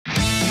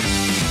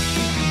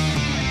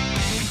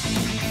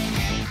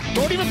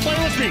Don't even play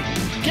with me.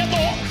 Get the...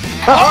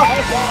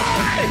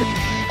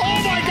 Oh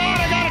my god,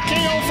 I got a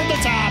KO from the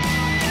top.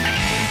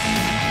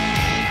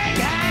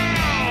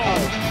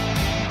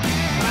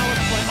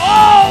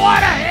 Oh,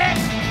 what a hit!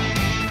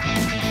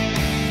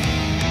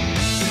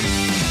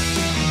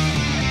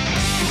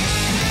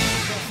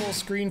 Full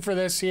screen for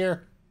this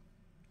here.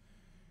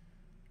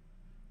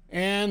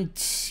 And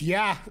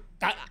yeah,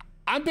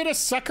 I've been a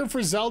sucker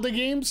for Zelda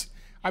games.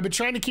 I've been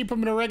trying to keep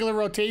them in a regular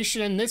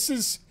rotation, and this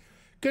is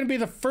going to be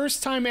the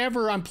first time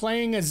ever I'm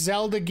playing a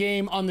Zelda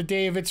game on the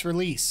day of its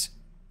release.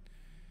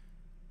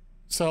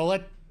 So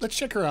let's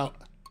check her out.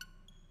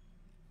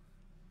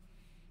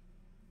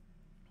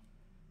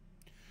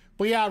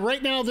 But yeah,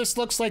 right now this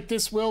looks like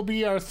this will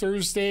be our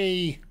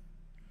Thursday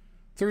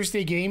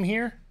game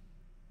here.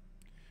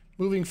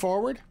 Moving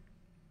forward.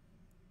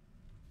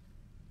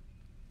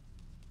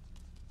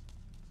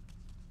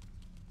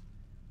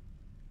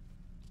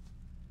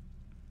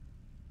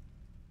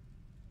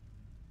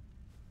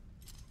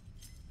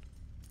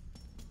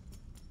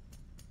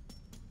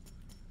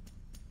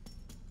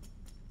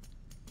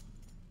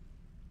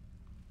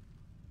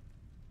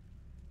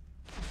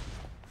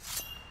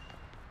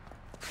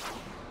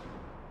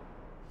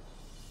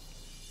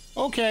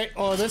 Okay,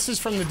 oh, this is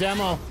from the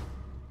demo.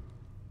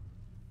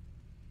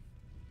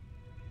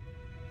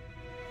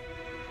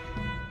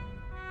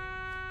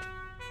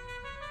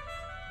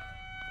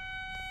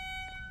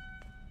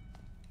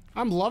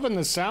 I'm loving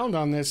the sound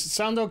on this. Does it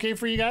sound okay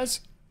for you guys?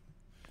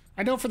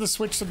 I know for the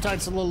Switch sometimes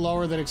it's a little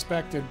lower than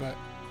expected, but...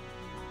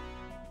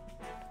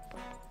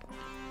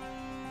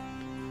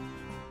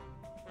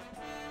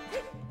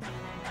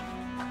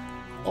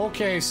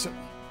 Okay, so...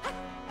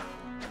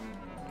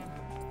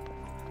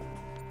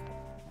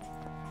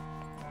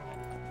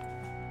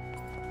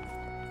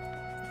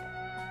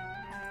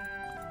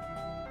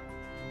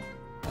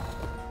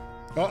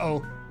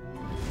 Uh-oh.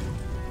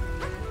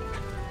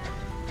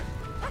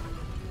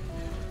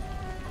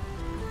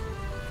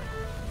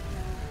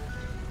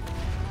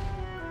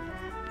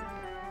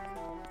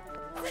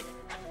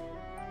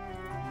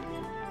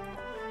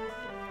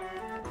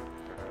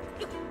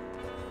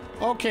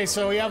 Okay,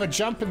 so we have a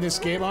jump in this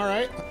game, all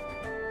right.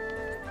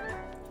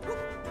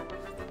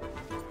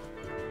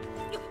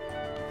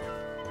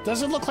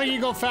 Doesn't look like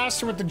you go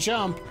faster with the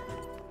jump.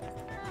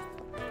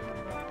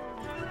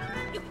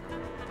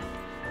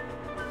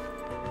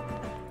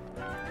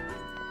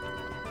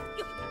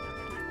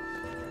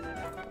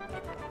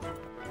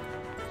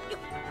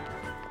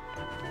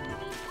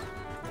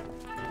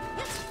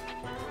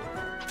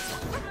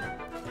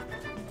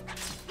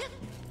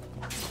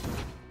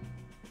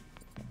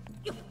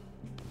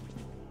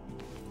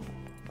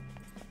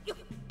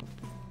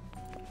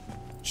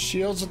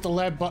 Shields with the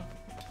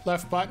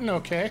left button,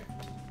 okay.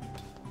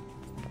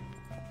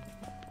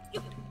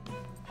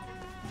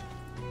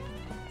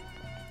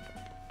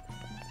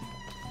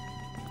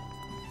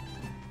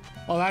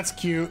 Oh, that's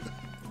cute.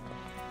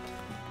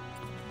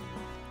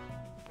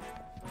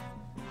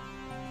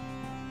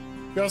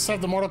 We also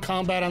have the Mortal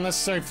Kombat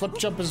unnecessary flip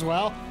jump as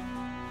well.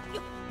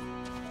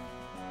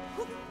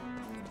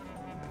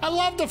 I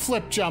love the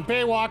flip jump.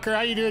 Hey, Walker,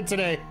 how you doing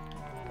today?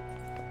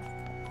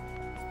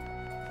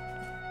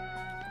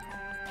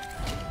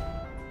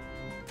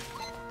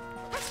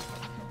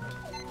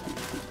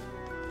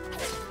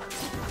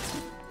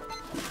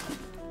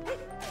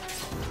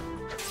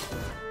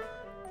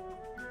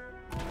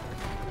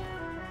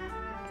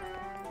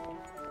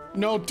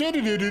 No,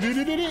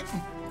 do-do-do-do-do-do-do.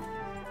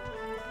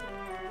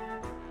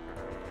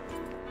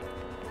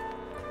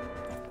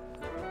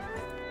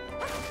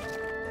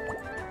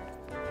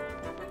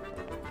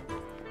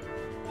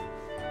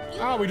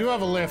 Oh, we do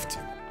have a lift.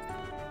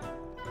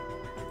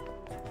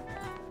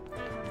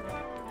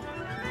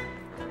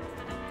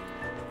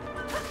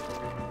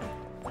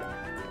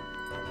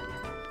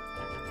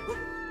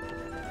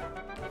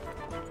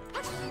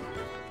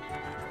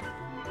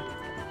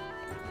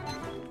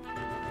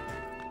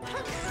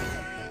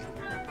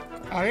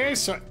 Okay,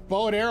 so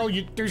bow and arrow,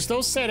 there's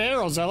those set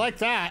arrows. I like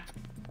that.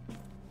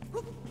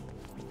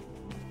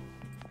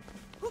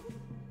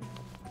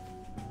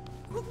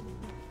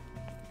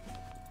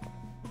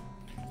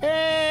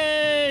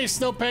 Hey,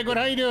 Snow Penguin,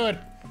 how you doing?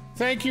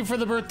 Thank you for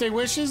the birthday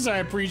wishes. I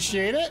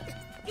appreciate it.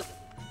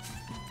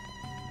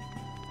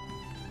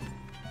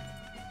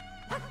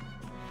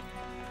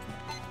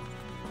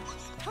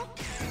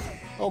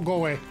 Oh, go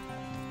away.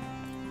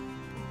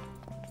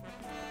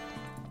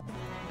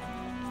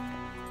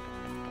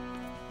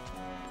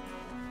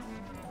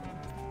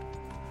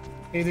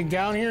 Anything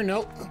down here?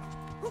 Nope.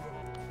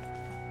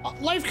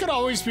 Life could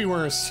always be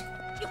worse.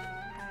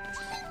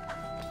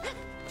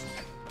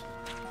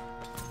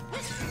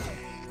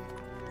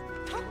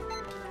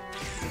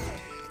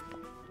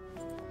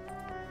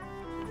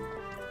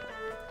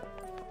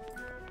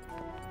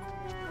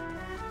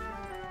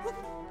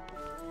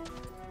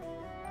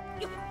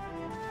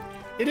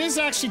 It is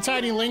actually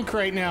Tiny Link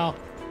right now.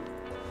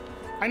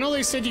 I know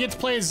they said you get to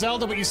play as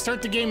Zelda, but you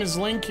start the game as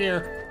Link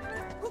here.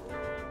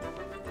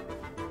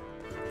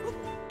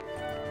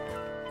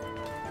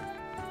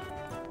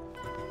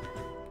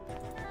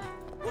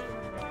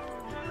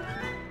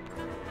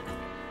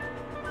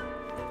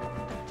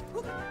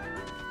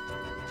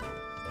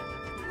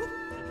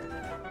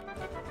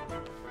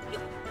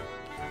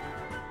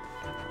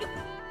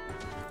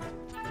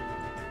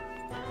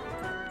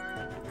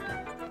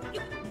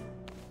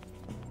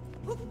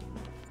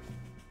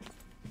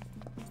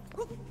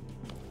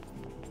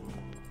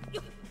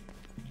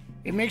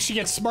 It makes you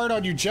get smart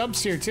on your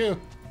jumps here, too.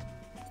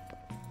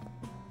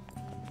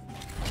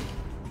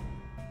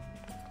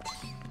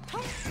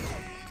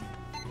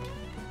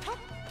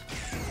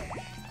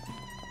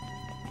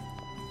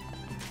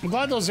 I'm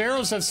glad those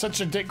arrows have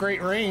such a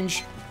great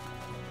range.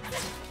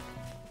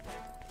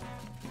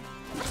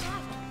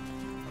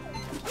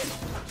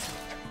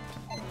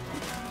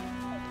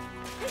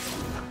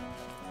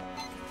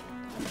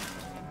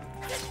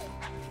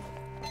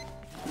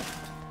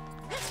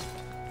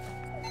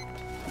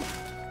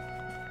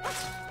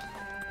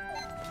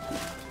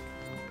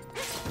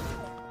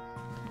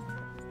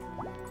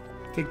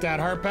 Take that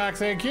heart back,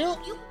 thank you.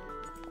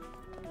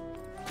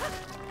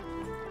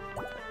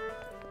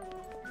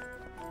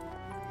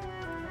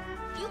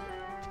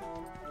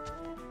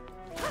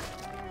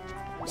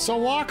 So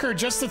Walker,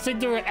 just the thing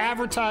to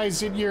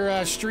advertise in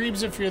your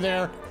streams if you're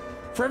there.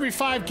 For every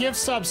 5 gift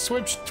subs,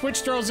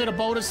 Twitch throws in a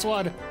bonus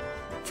one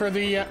for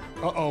the,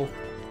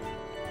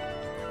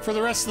 for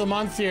the rest of the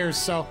month here,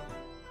 so.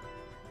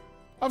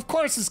 Of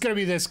course it's gonna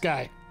be this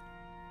guy.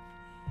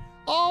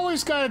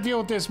 Always gotta deal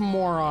with this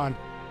moron.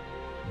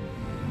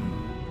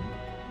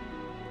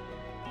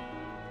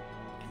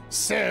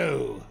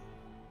 So.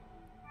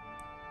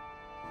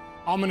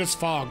 Ominous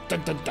fog,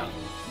 dun dun dun.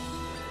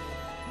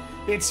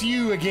 It's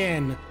you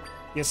again.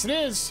 Yes, it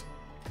is.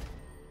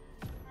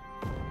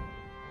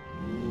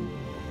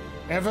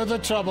 Ever the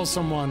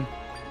troublesome one.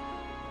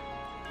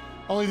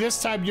 Only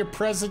this time your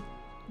presence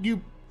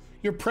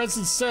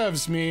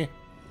serves me.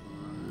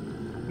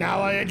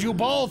 Now I had you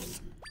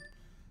both.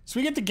 So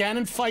we get the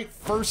Ganon fight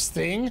first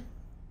thing.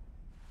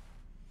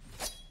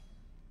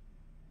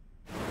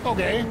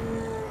 Okay.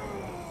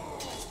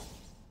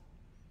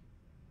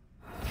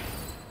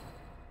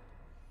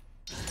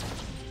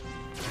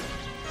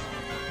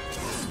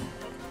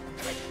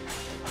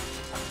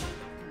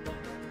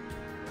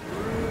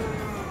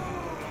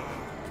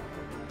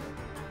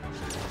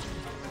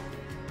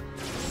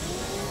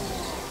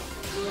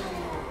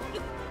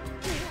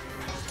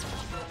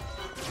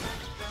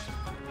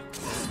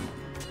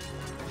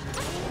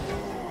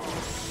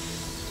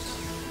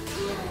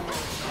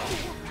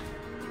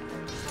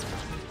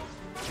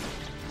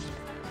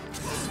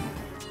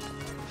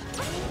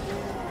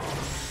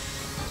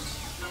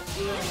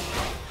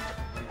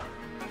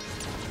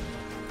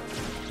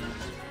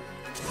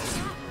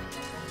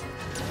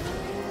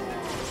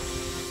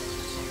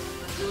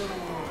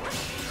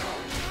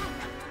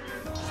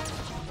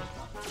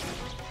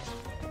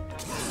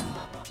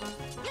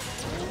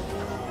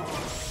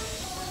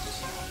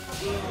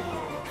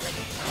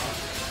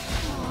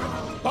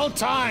 About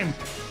time.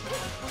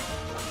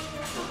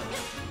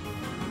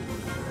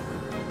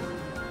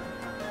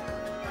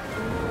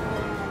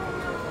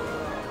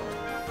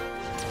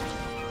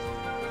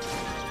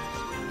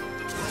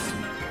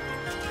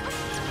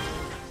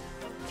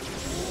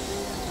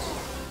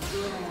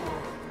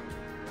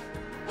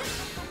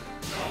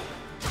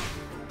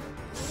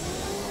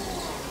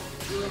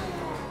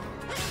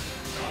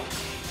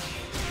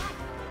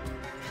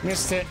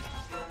 Missed it.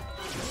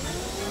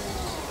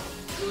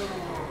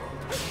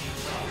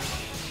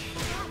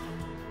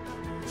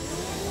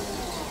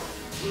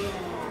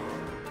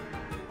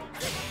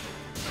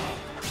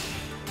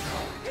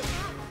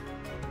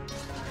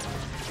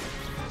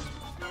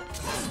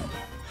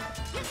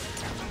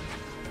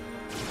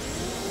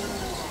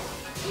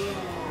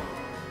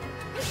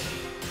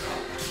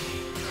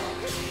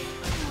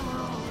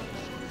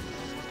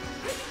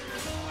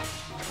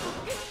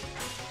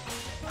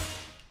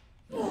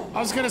 I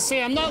was gonna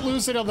say, I'm not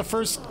losing on the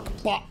first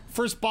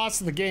boss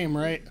of the game,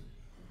 right?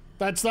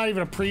 That's not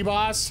even a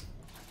pre-boss.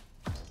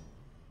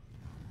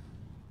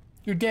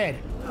 You're dead.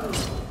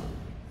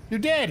 You're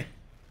dead.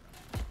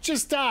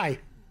 Just die.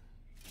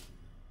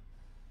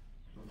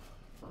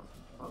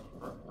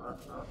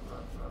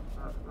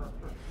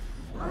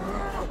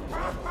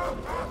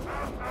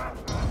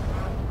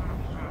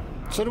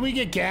 So do we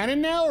get Ganon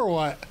now, or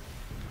what?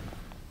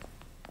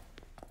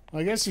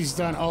 I guess he's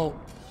done. Oh,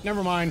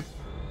 never mind.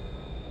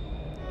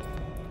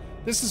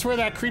 This is where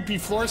that creepy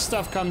floor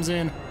stuff comes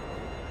in.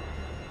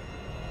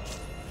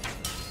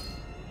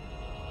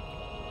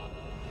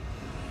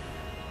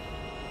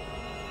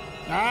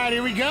 All right,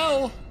 here we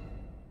go.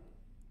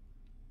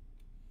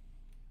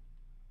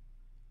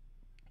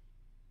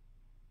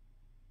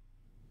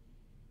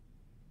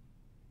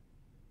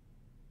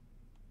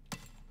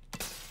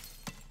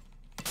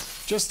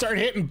 Just start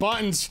hitting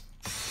buttons.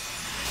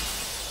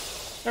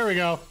 There we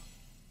go.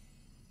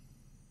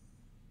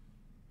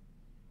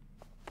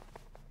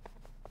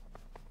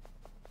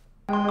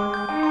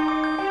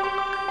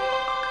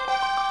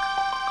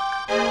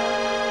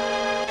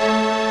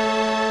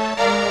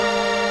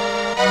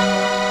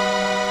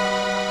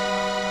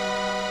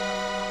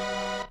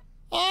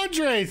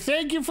 Andre,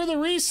 thank you for the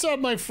resub,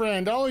 my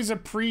friend. Always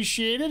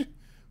appreciated.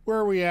 Where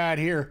are we at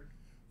here?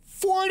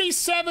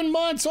 47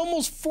 months,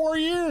 almost 4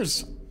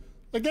 years.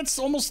 Like, that's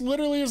almost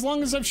literally as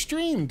long as I've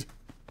streamed.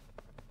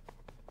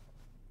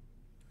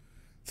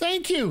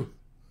 Thank you.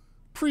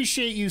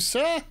 Appreciate you,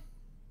 sir.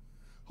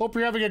 Hope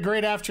you're having a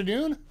great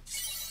afternoon.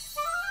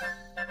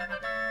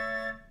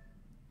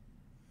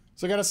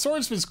 So I got a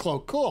swordsman's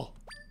cloak. Cool.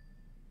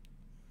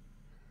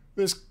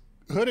 This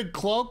hooded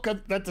cloak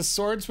that the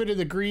swordsman in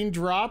the green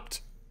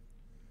dropped.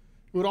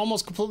 It would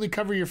almost completely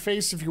cover your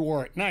face if you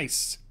wore it.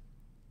 Nice.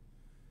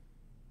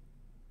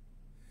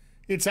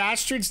 It's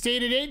Astrid's day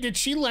today. Did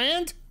she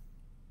land?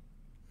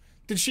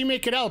 Did she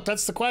make it out?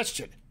 That's the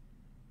question.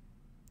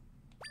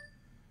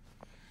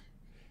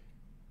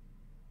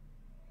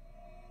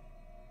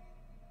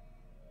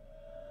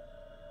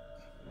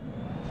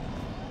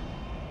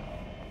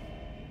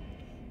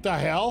 The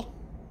hell?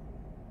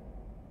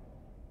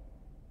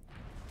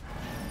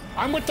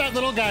 I'm with that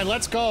little guy.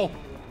 Let's go.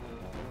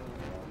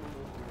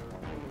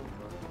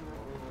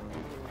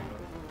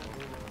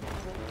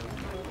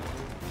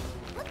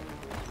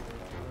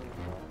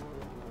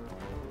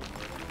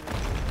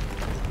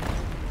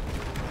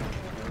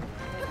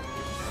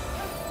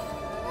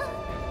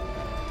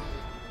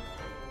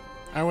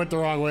 I went the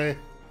wrong way.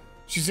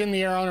 She's in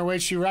the air on her way.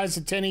 She rides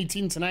at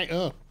 10:18 tonight.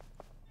 Ugh.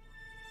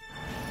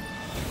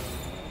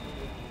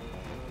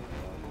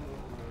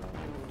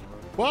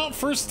 Well,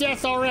 first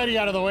death already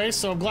out of the way,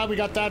 so I'm glad we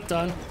got that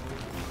done.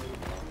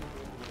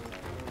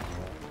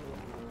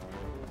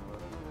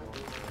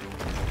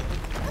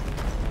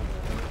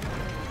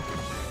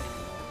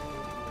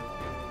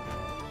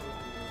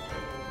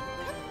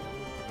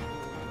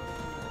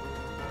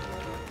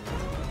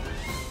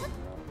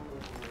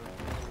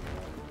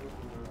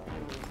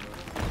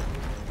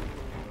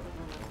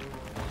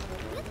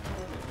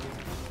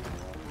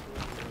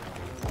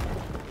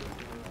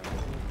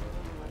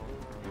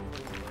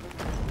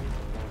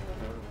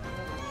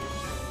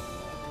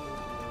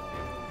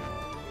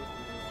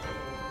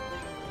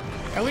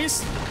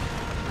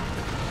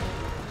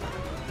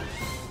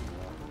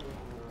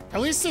 At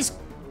least this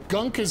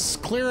gunk is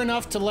clear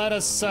enough to let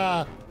us,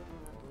 at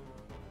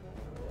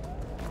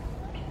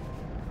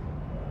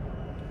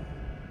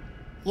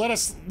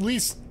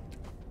least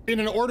in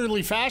an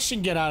orderly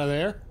fashion get out of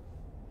there.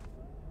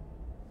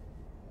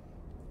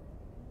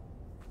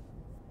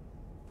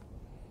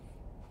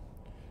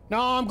 No,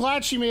 I'm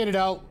glad she made it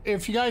out.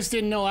 If you guys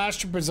didn't know,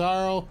 Astrid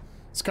Pizarro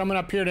is coming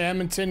up here to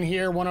Edmonton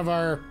here, one of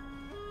our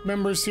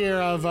members here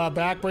of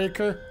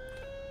Backbreaker.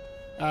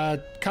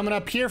 Coming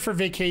up here for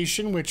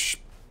vacation, which,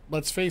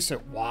 let's face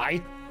it,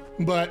 why?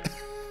 But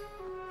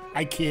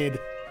I kid.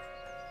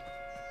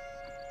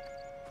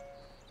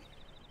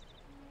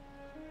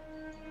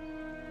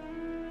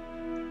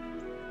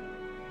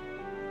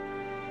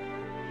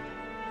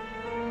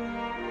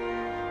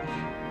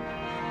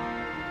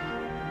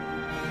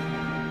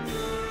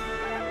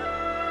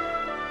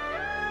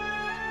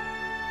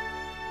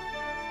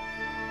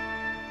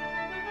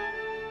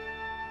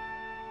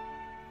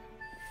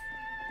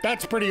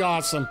 That's pretty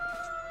awesome.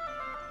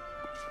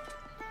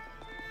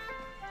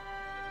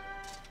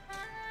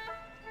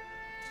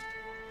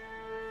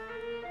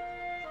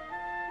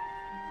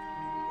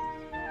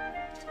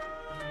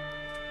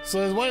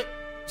 So what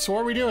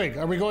are we doing?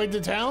 Are we going to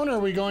town or are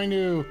we going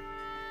to...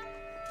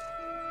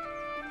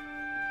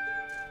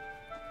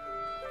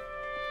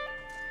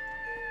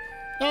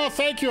 Oh,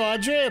 thank you,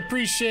 Audrey.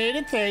 Appreciate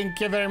it. Thank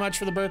you very much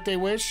for the birthday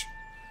wish.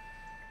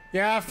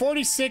 Yeah,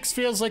 46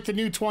 feels like the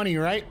new 20,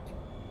 right?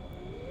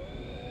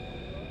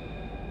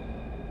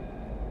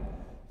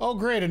 Oh,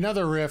 great,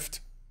 another rift.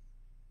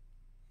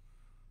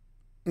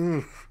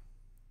 Oof.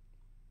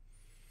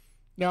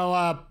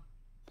 Now,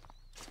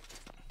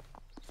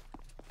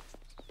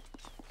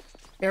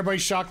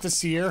 everybody's shocked to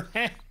see her.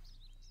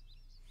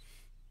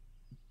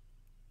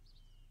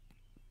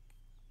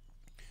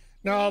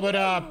 No,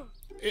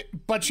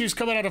 but she's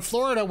coming out of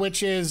Florida,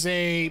 which is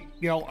a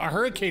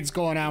hurricane's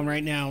going on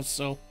right now,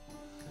 so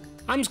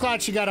I'm just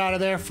glad she got out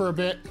of there for a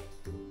bit.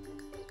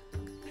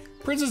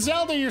 Princess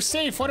Zelda, you're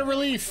safe. What a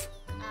relief.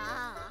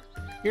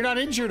 You're not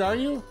injured, are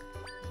you?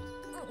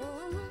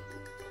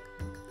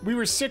 We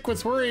were sick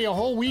with worry. A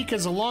whole week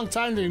is a long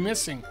time to be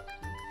missing.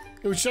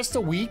 It was just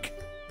a week?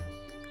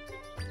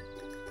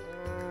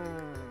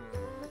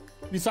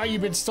 You thought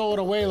you'd been stolen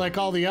away like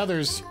all the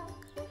others.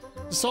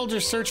 The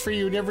soldiers search for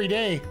you every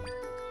day.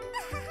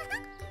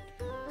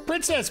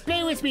 Princess,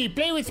 play with me,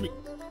 play with me.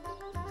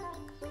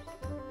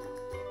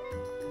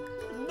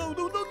 No,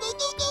 no, no, no, no,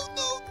 no,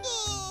 no,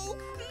 no.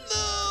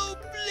 No,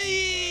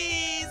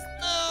 please,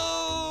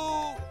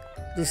 no.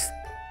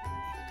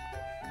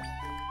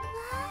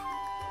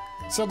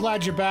 So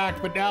glad you're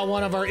back, but now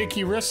one of our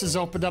icky rifts is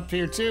opened up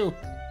here too.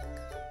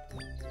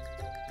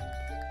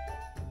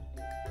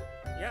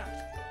 Yeah.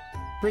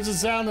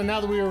 Princess Zelda,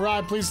 now that we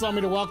arrived, please allow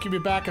me to welcome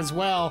you back as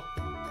well.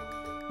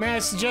 May I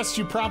suggest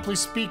you promptly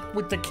speak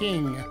with the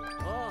king?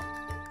 Oh.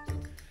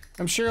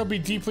 I'm sure he'll be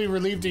deeply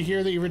relieved to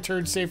hear that you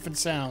returned safe and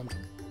sound.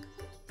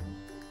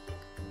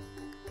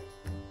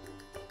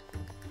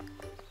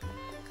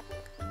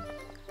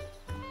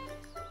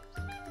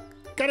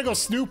 Gotta go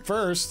snoop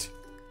first.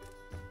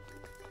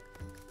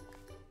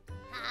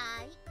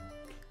 Hi.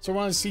 So I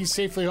want to see you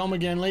safely home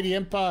again. Lady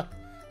Impa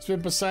has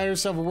been beside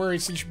herself of worry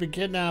since you've been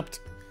kidnapped.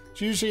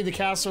 She's usually in the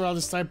castle around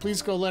this time.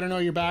 Please go let her know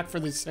you're back for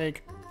this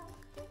sake.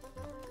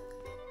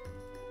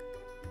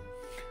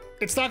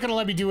 it's not gonna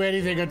let me do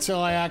anything until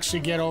I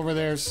actually get over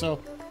there, so.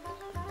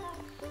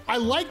 I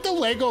like the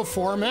Lego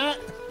format,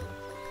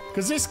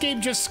 because this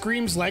game just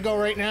screams Lego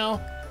right now.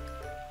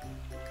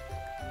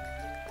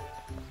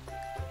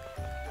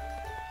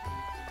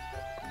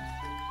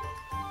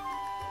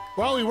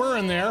 Well, we were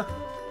in there.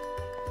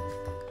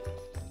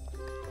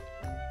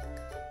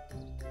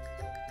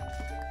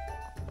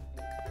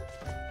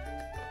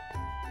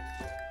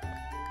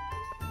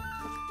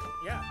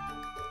 Yeah.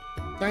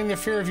 Nothing to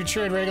fear if you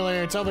trade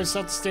regularly. Tell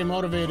myself to stay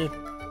motivated.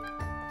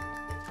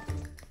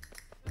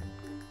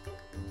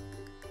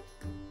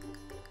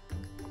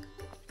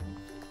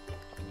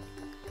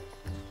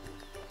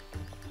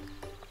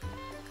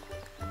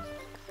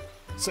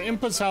 So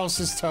Impa's house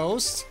is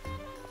toast.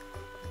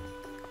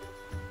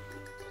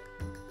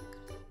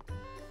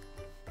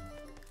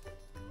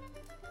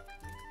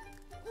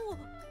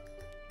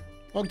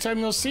 Long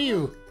time no see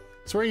you.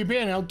 So where you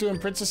been? Out doing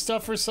princess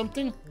stuff or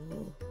something?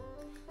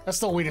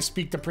 That's no way to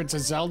speak to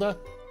Princess Zelda.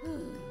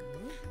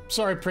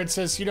 Sorry,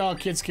 princess. You know how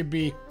kids can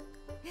be.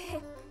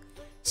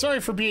 Sorry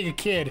for being a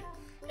kid.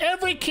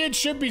 Every kid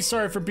should be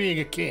sorry for being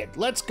a kid.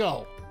 Let's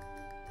go.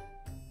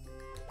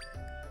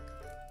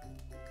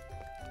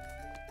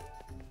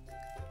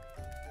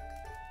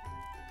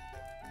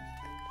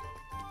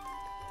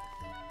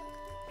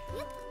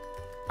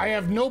 I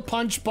have no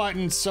punch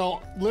buttons,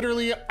 so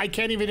literally I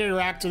can't even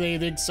interact with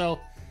anything, so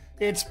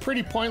it's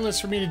pretty pointless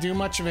for me to do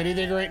much of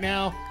anything right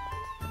now.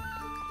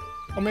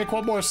 I'll make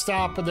one more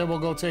stop and then we'll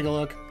go take a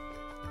look.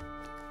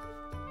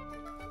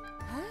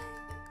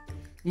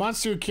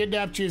 Monster who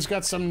kidnapped you has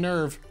got some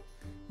nerve.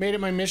 Made it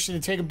my mission to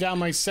take him down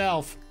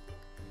myself.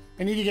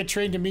 I need to get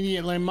trained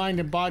immediately in mind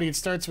and body. It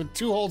starts with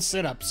 2 whole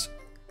sit-ups.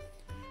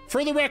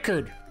 For the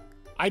record,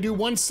 I do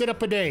 1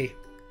 sit-up a day.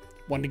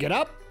 1 to get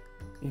up,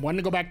 and 1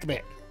 to go back to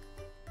bed.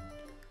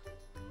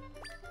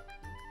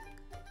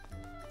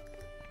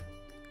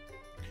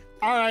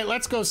 All right,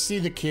 let's go see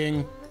the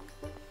king.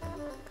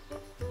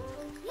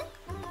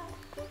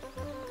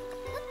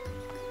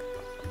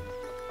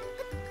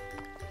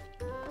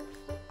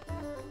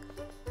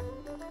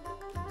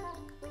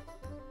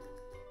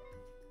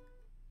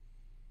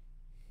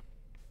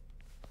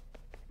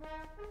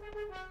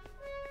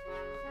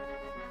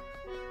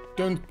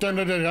 Dun dun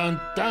dun dun dun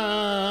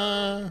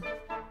dun.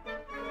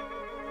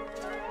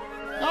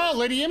 Oh,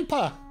 Lady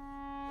Impa.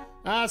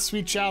 Ah,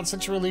 sweet child,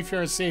 such a relief you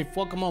are safe.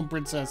 Welcome home,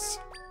 princess.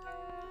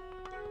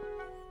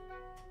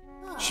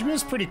 She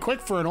moves pretty quick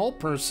for an old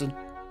person.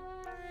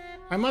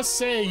 I must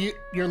say,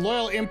 your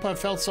loyal Impa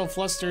felt so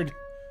flustered.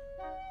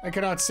 I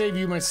could not save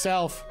you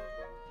myself.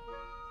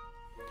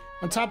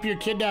 On top of your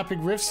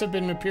kidnapping, rifts have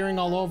been appearing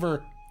all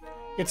over.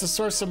 It's a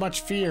source of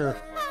much fear.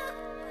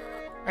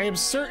 I am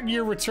certain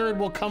your return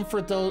will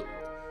comfort those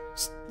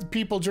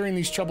people during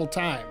these troubled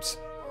times.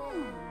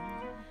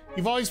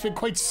 You've always been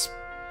quite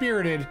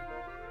spirited,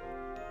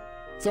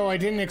 though I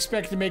didn't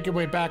expect to make your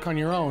way back on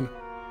your own.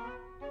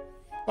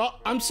 Well,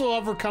 I'm so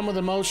overcome with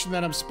emotion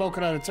that I'm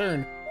spoken out of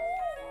turn.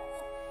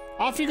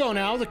 Off you go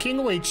now, the king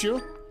awaits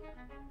you.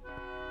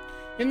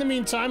 In the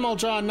meantime, I'll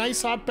draw a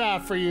nice hot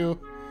bath for you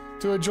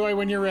to enjoy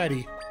when you're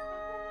ready.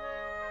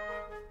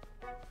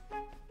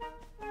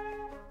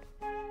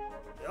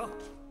 Yeah.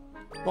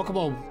 Welcome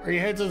home. Are you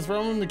headed to the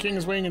throne room? The king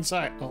is waiting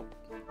inside. Oh.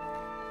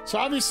 So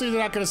obviously they're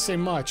not going to say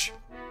much.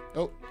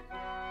 Oh.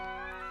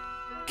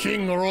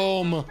 King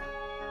Rome.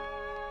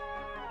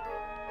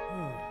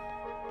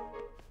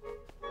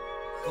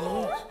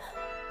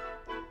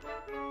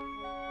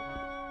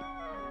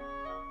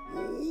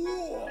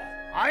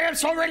 I am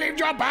so relieved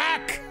you're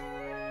back!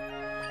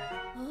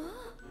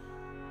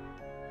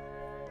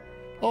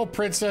 Oh,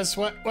 princess,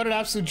 what an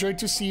absolute joy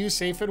to see you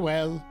safe and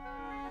well.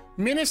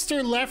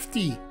 Minister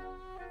Lefty.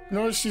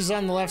 Notice she's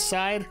on the left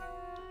side.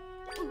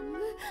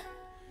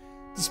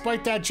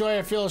 Despite that joy,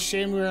 I feel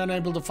ashamed we were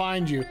unable to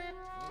find you.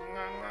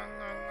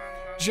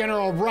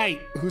 General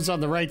Wright, who's on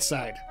the right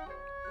side.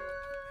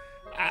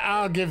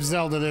 I'll give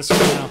Zelda this for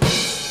now.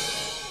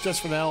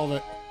 Just for the hell of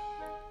it.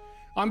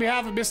 On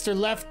behalf of Minister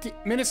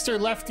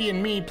Lefty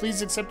and me,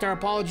 please accept our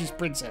apologies,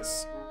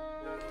 princess.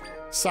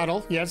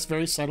 Subtle, yes,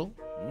 very subtle.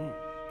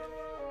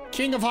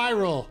 King of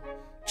Hyrule,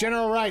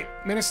 General Wright,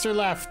 Minister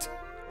Left.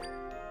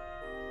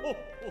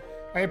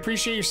 I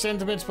appreciate your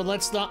sentiments, but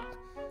let's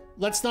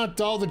not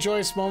dull the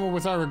joyous moment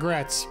with our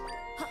regrets.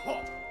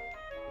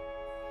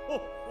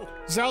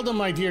 Zelda,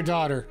 my dear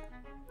daughter,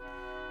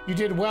 you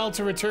did well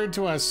to return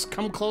to us.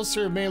 Come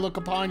closer and may look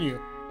upon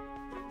you.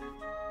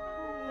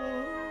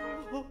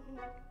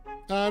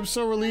 I'm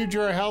so relieved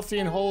you are healthy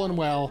and whole and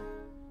well.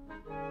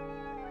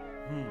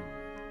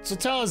 So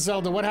tell us,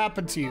 Zelda, what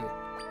happened to you?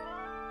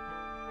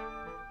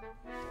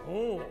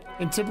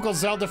 In typical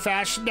Zelda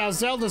fashion, now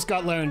Zelda's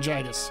got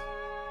laryngitis.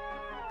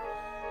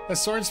 A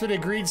swordsman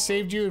agreed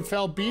saved you and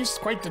fell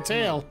beast, quite the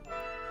tale.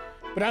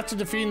 But after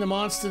defeating the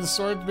monster, the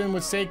swordsman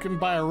was taken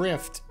by a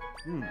rift.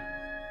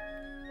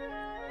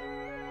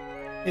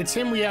 It's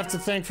him we have to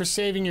thank for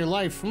saving your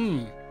life.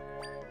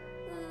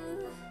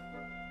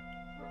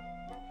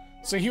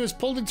 So he was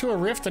pulled into a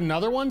rift,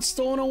 another one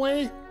stolen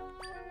away?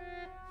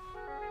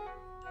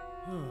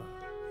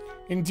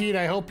 Indeed,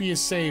 I hope he is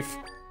safe.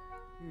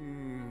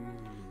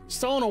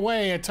 Stolen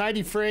away, a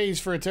tidy phrase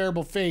for a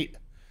terrible fate.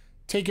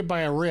 Taken by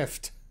a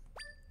rift.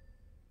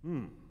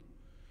 An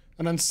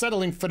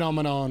unsettling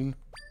phenomenon.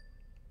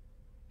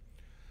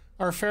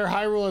 Our fair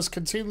Hyrule is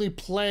continually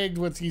plagued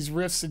with these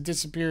rifts and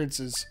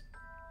disappearances.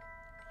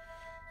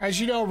 As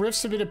you know,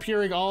 rifts have been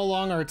appearing all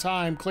along our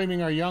time,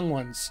 claiming our young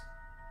ones.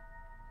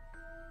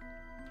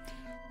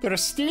 They're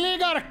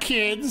stealing our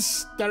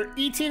kids, they're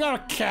eating our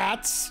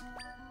cats.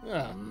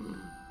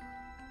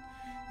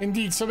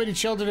 Indeed, so many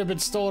children have been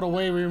stolen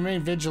away, we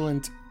remain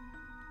vigilant.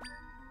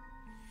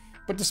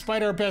 But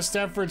despite our best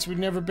efforts, we've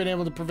never been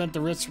able to prevent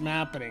the rifts from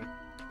happening.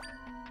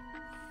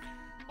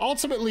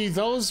 Ultimately,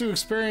 those who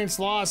experience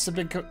loss have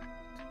been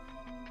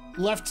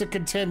left to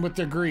contend with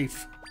their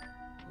grief.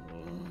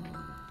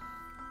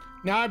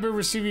 Now I've been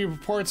receiving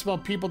reports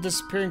about people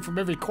disappearing from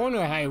every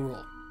corner of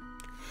Hyrule.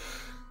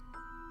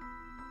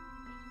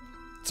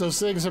 So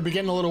things are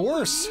getting a little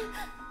worse.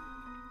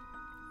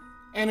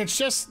 And it's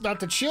just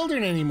not the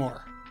children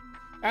anymore.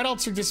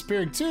 Adults are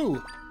disappearing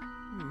too.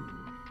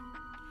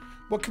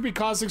 What could be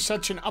causing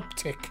such an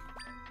uptick?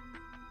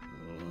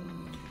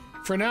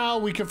 For now,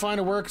 we can find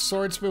a work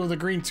swordsman with a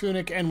green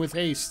tunic and with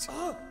haste.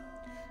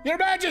 Your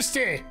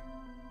Majesty!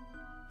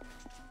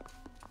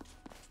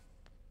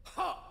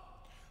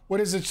 What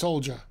is it,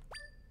 soldier?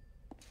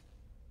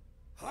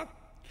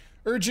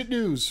 Urgent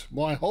news.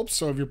 Well, I hope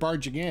so if you're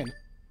barging in.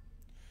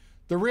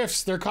 The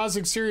rifts, they're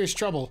causing serious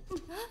trouble.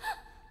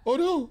 Oh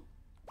no!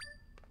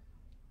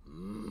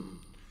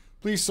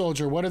 Please,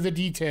 soldier, what are the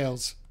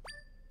details?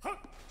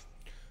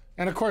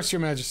 And of course,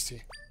 Your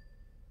Majesty.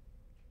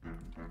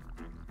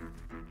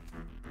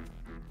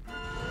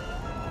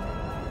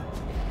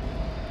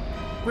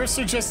 Rifts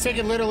are just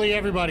taking literally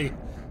everybody.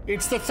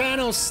 It's the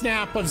Thanos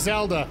snap of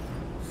Zelda.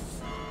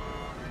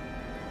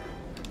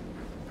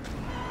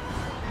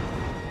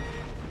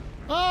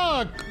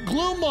 Ah,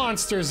 gloom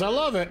monsters, I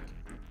love it.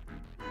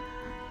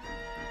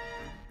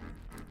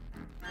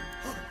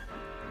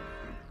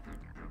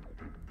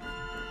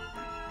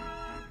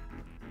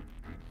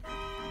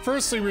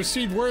 Firstly,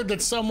 received word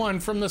that someone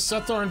from the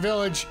Sethorn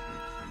village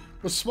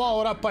was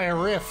swallowed up by a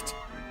rift.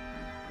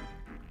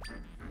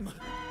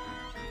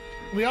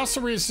 We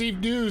also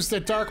received news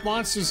that dark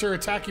monsters are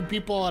attacking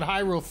people at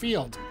Hyrule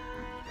Field.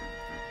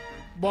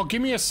 Well,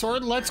 give me a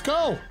sword, let's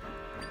go!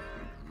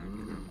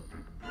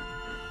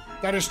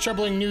 That is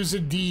troubling news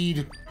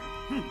indeed.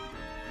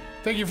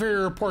 Thank you for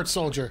your report,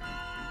 soldier.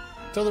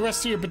 Tell the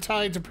rest of your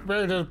battalion to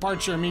prepare the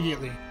departure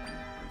immediately.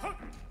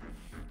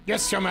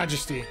 Yes, Your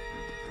Majesty.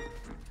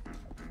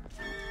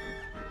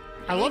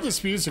 I love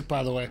this music,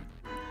 by the way.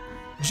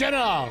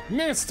 General,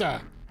 Minister.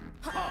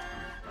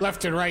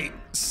 Left and right,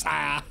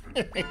 sire.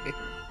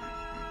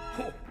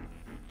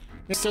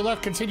 Mr.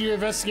 Left, continue your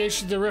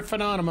investigation of the rift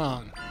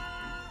phenomenon.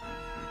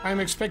 I am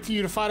expecting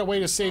you to find a way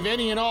to save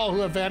any and all who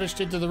have vanished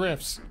into the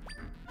rifts.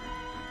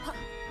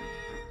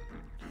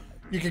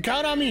 You can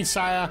count on me,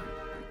 sire.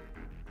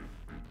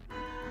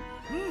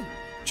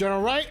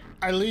 General Wright,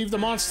 I leave the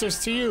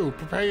monsters to you.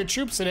 Prepare your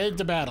troops and head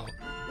to battle.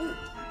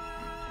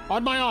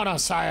 On my honor,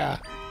 sire.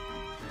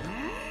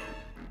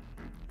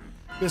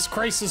 This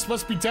crisis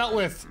must be dealt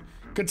with.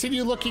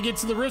 Continue looking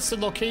into the rifts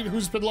and locate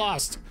who's been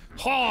lost.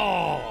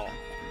 Ha!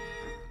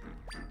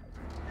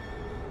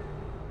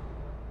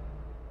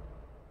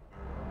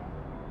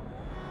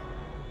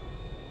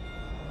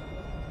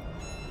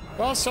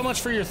 Well, so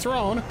much for your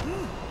throne.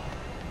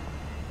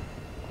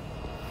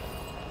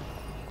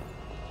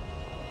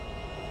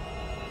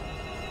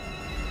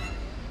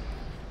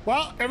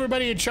 Well,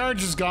 everybody in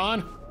charge is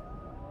gone.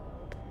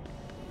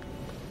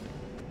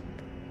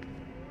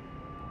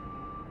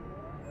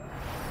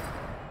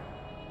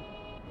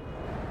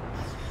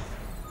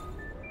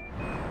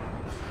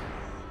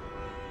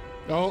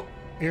 Oh,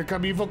 here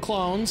come evil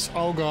clones.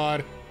 Oh,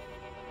 God.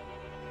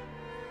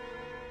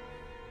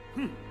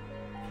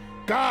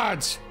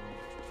 Gods!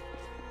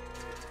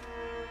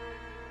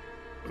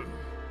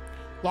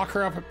 Lock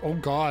her up. Oh,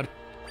 God.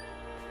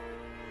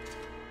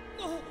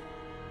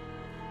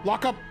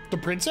 Lock up the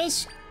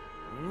princess?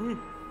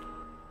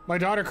 My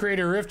daughter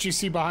created a rift you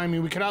see behind me.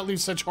 We cannot leave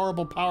such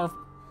horrible power.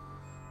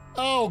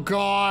 Oh,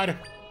 God.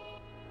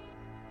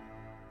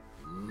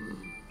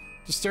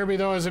 Disturbing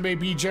though as it may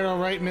be, General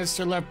Wright and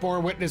Mr. Left bore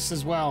witness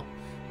as well.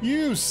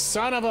 You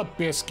son of a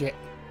biscuit.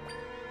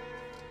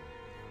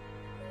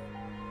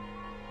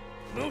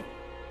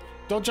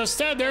 Don't just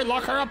stand there,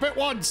 lock her up at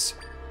once.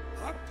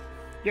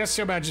 Yes,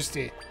 Your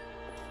Majesty.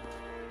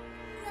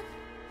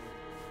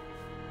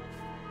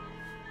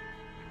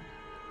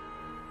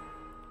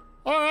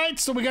 Alright,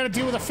 so we gotta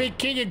deal with a fake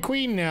king and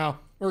queen now.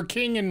 Or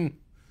king and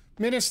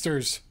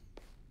ministers.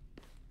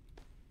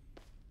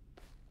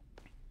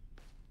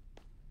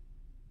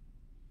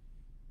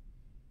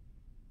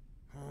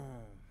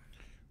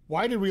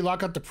 Why did we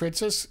lock up the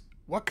princess?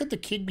 What could the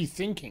king be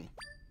thinking?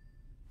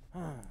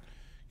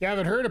 You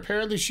haven't heard?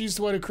 Apparently she's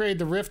the one who created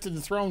the rift in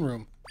the throne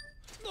room.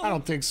 I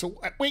don't think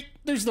so. Wait,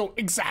 there's no...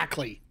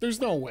 Exactly.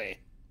 There's no way.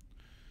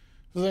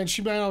 So then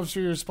she might also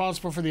be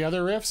responsible for the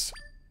other rifts?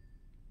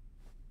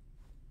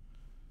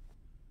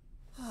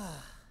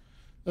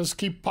 Just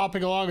keep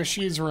popping along as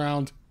she's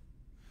around.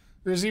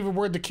 There's even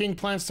word the king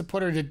plans to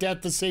put her to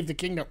death to save the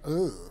kingdom.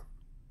 Ugh.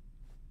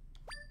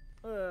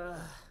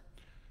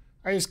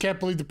 I just can't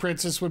believe the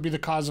princess would be the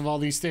cause of all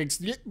these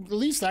things. At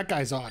least that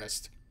guy's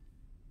honest.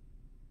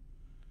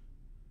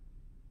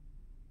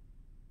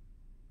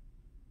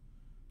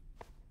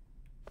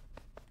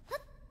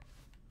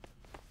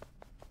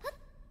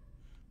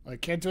 I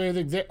can't do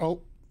anything there.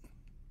 Oh.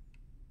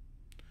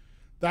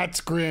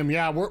 That's grim.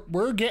 Yeah,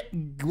 we're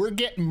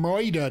getting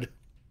murdered.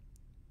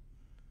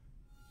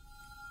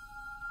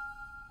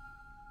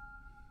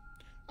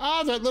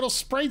 Ah, that little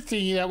sprite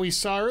thingy that we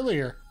saw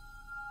earlier.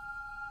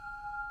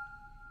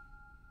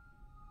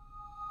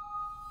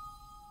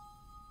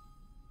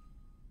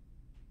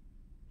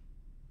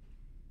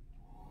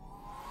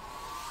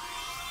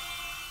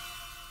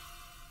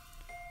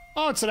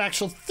 Oh, it's an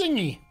actual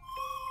thingy.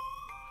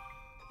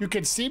 You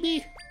can see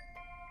me?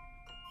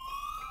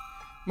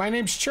 My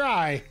name's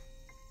Try.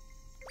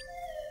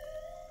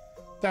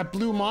 That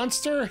blue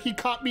monster, he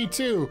caught me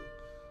too.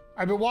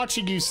 I've been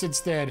watching you since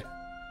then.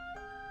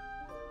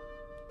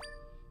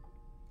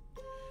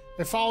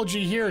 I followed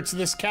you here to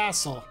this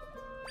castle.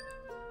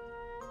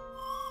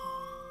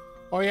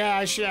 Oh yeah,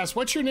 I should ask,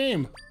 what's your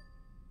name?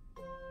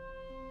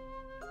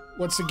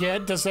 Once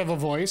again, doesn't have a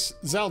voice.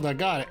 Zelda,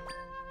 got it.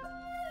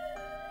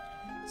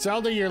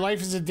 Zelda, your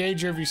life is in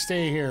danger if you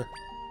stay here.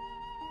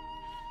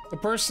 The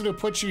person who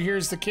put you here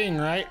is the king,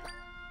 right?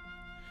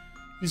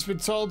 He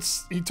told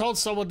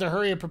someone to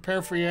hurry and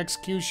prepare for your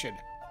execution.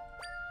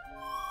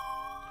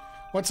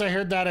 Once I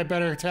heard that, I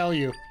better tell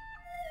you.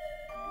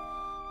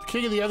 The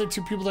king and the other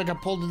two people that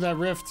got pulled into that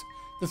rift,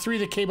 the three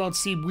that came out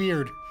seemed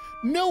weird.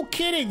 No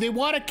kidding, they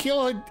want to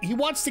kill him. He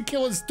wants to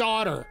kill his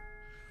daughter.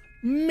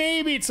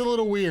 Maybe it's a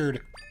little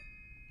weird.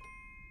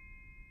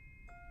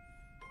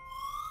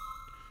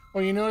 Oh,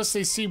 you notice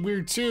they seem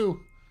weird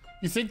too.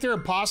 You think they're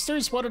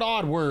imposters? What an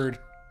odd word.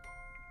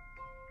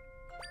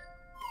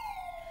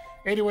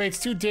 Anyway, it's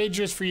too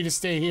dangerous for you to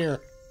stay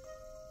here.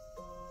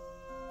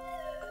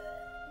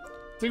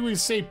 I think we can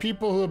say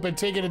people who have been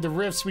taken into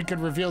rifts, we could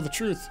reveal the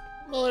truth.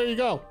 Well, there you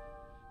go.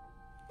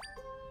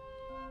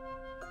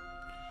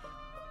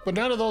 But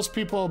none of those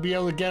people will be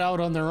able to get out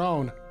on their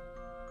own.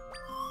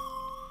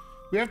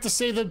 We have to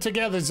save them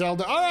together,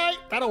 Zelda. All right,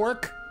 that'll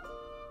work.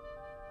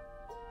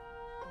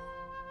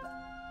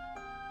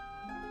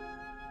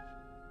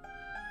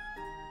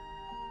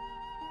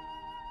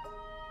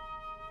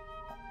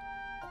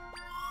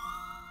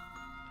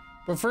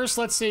 But first,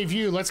 let's save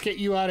you. Let's get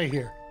you out of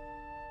here.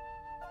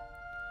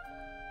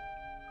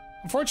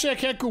 Unfortunately,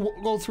 I can't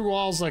go through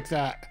walls like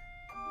that.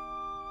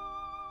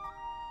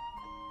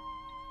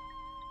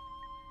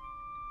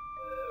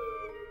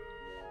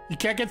 You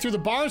can't get through the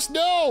bars?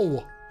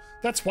 No!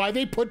 That's why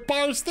they put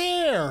bars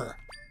there.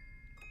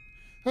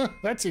 Huh,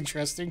 that's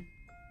interesting.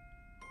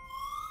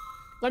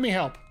 Let me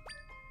help.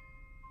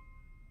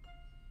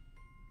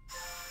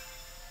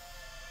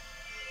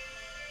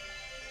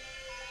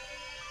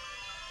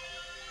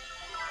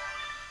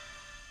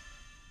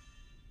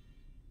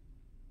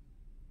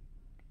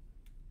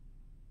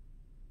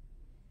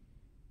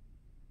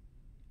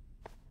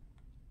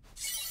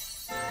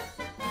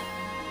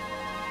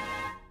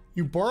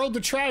 You borrowed the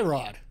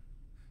tri-rod.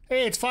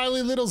 Hey, it's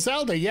finally little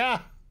Zelda, yeah.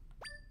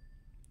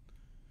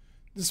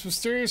 This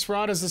mysterious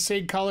rod is the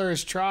same color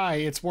as Tri.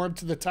 It's warm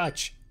to the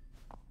touch.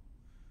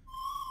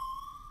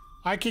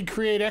 I can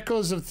create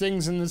echoes of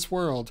things in this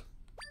world.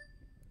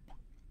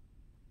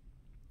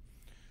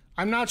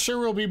 I'm not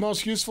sure it will be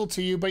most useful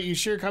to you, but you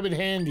sure come in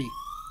handy.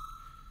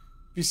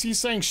 If you see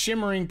something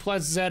shimmering,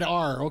 plus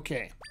ZR.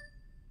 Okay.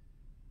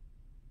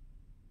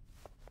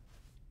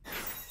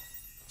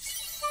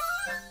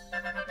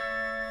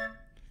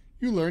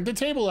 You learned the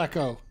table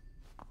echo.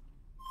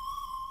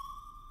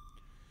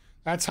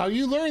 That's how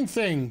you learn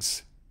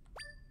things.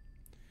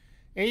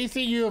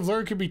 Anything you have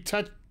learned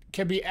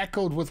can be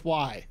echoed with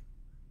Y.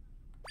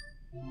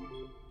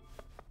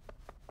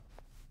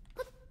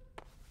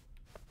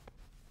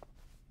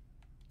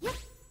 And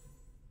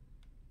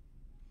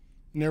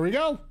there we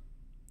go.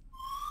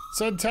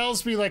 So it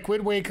tells me, like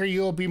Wind Waker,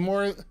 you'll be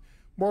more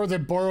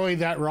than borrowing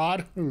that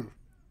rod.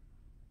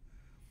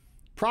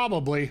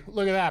 Probably.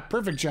 Look at that.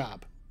 Perfect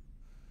job.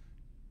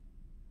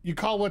 You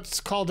call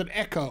what's called an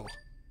echo.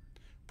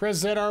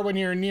 Press ZR when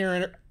you're near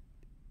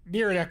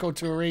an echo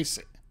to erase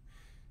it.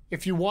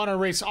 If you want to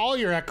erase all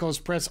your echoes,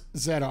 press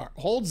ZR.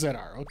 Hold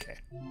ZR. Okay.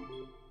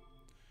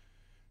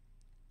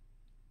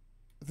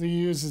 The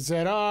use of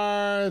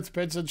ZR. It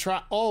depends on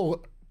Try.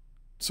 Oh,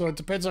 so it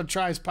depends on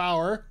Try's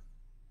power.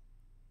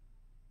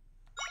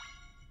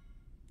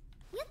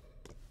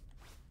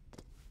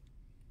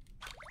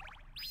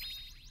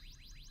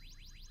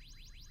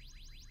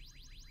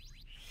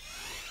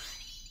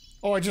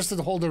 Oh, I just had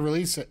to hold to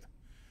release it.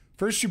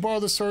 First you borrow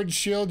the sword and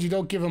shield, you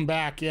don't give them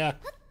back, yeah.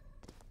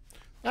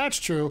 That's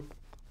true.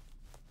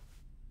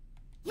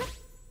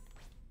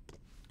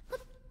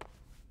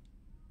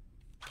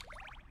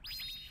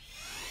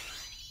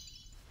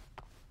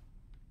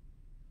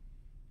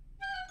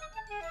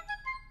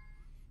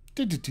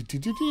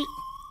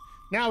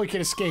 Now we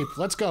can escape.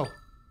 Let's go.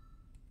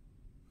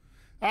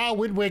 Ah,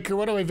 Wind Waker,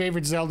 one of my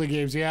favorite Zelda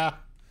games, yeah.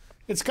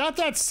 It's got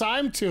that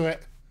slime to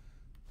it.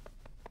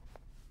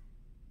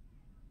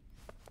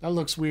 That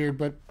looks weird,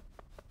 but...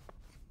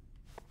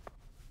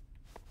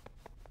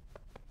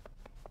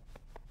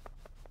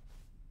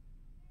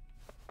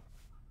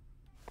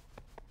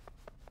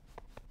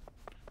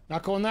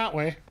 Not going that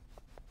way.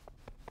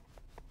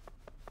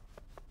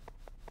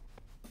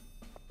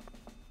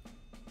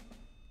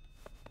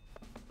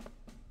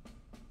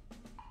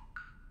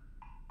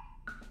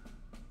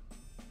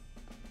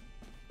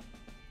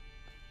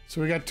 So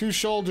we got 2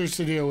 shoulders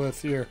to deal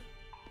with here.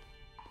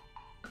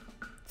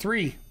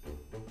 3.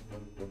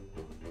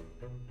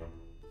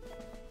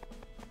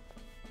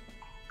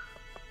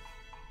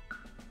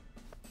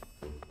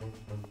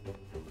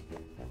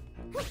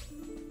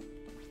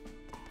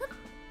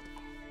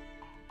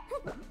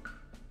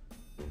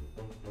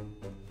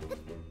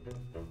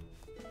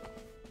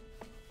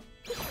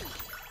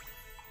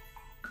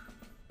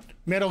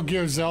 Metal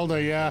Gear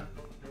Zelda, yeah.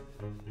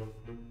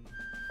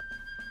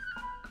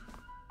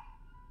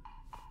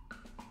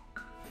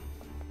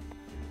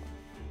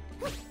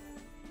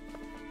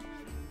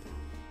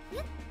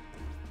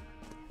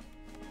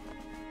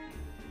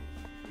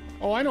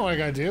 Oh, I know what I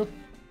gotta do.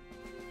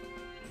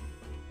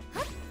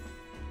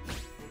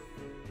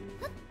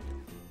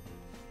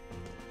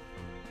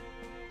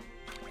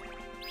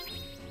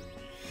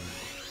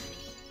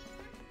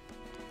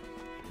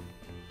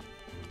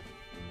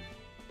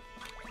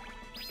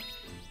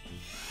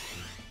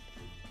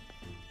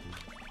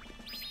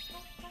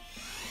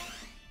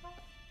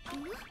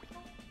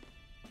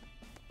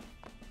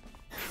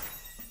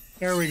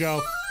 There we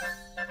go.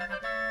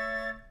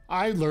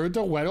 I learned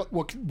a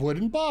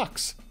wooden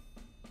box.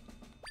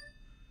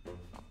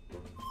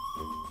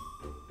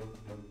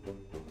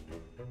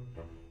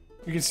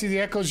 You can see the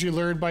echoes you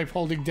learned by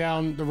holding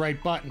down the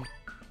right button.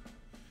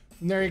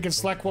 From there you can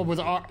select one with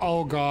R.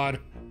 Oh god.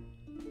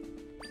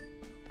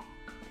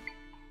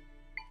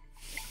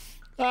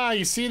 Ah,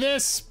 you see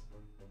this?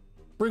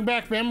 Bring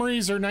back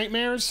memories or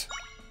nightmares?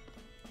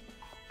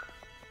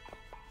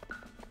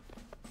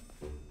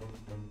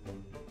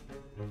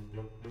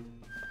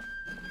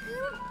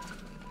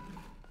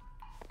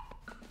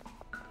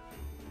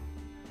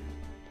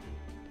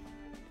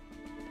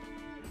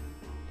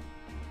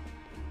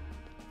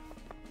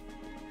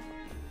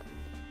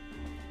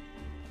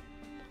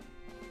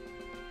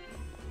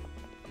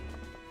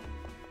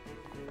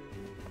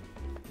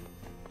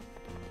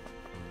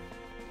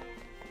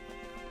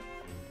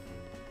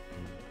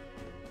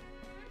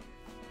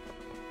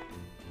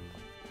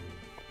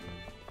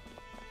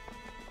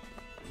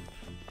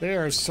 They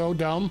are so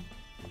dumb.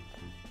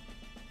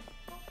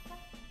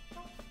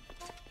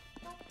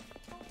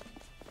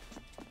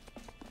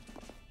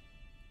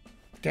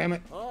 Damn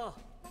it. Oh.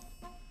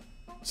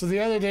 So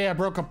the other day I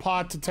broke a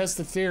pot to test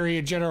the theory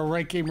a General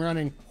Wright came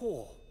running.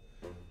 Oh.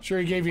 Sure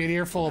he gave you an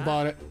earful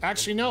about it.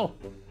 Actually, no.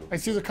 I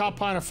threw the cop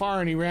on a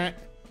fire and he ran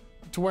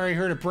to where he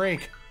heard it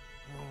break.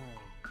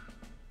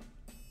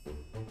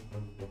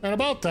 And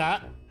about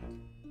that...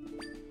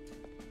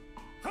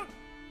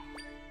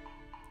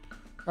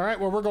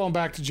 Alright, well, we're going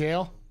back to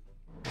jail.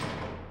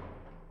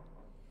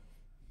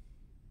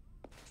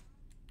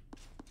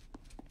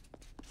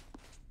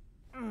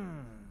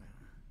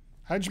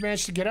 How'd you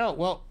manage to get out?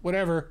 Well,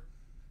 whatever.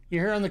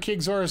 You're here on the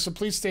King's orders, so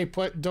please stay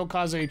put and don't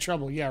cause any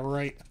trouble. Yeah,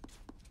 right.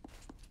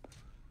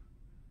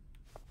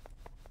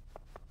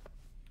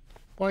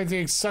 Only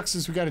thing that sucks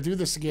is we gotta do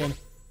this again.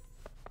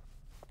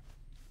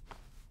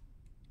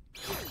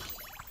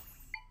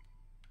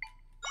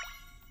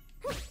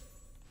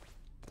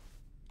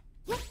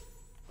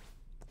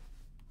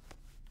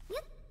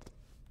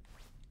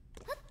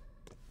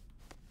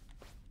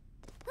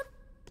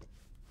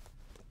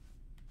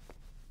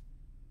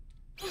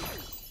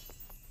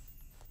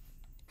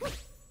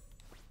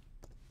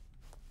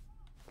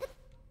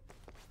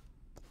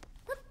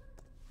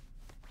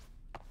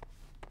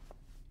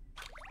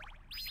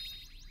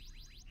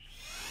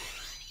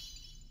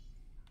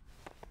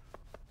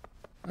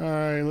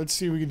 Alright, let's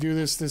see if we can do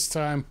this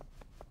time.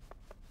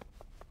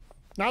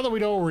 Now that we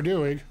know what we're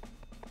doing.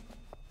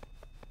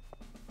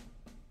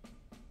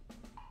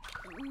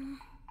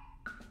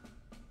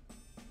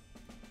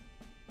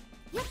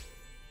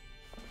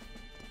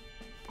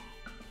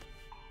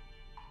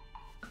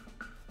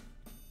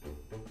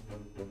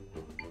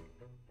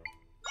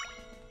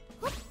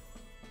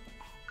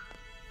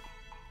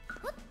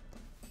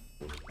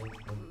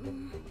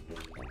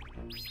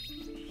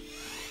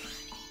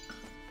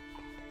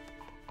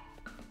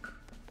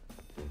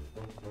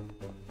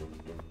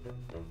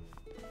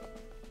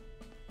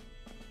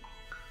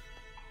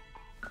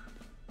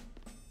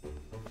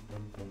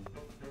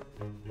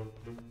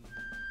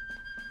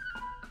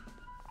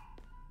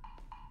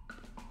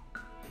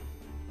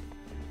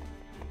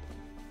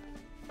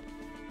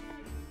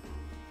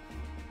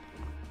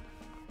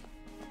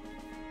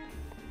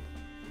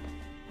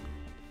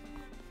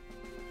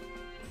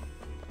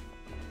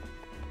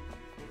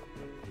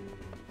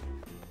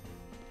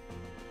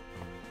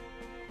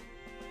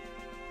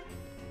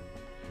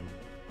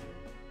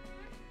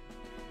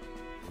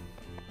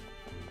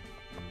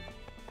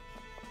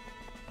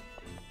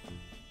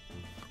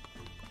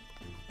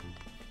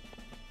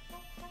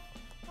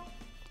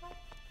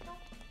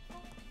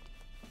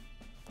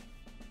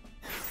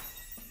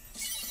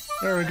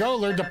 There we go.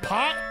 Learned to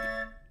pot.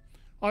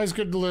 Always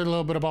good to learn a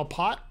little bit about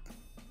pot.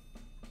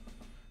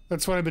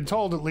 That's what I've been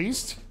told, at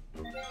least.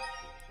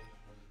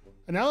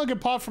 An elegant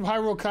pot from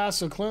Hyrule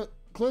Castle,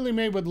 clearly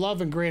made with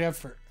love and great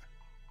effort.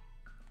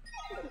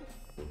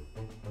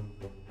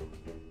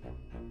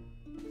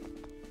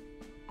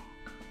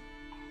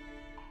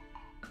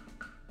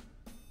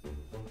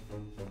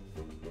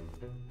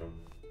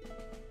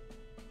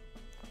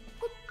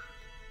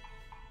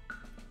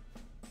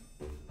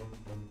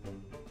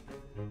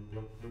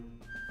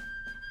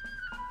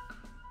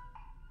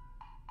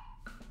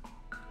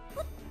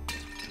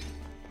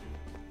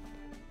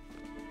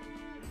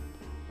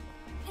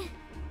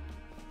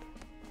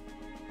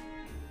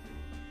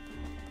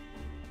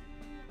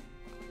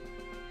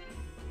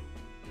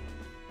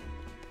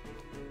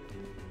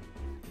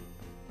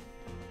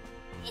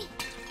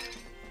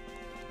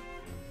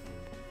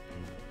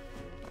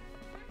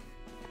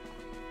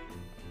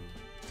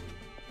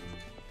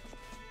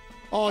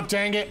 Oh,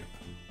 dang it.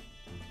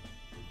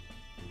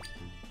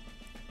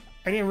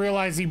 I didn't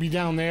realize he'd be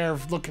down there,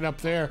 looking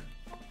up there.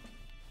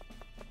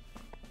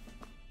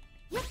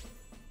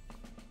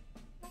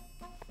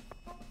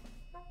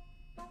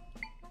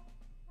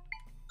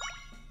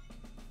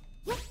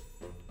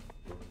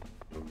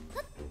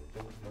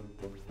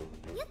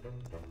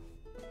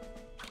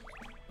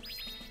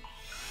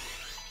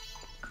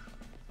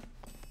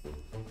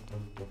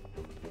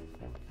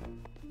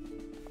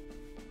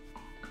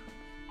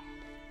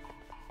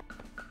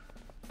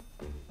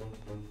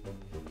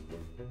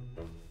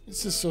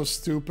 This is so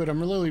stupid. I'm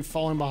literally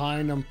falling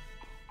behind him.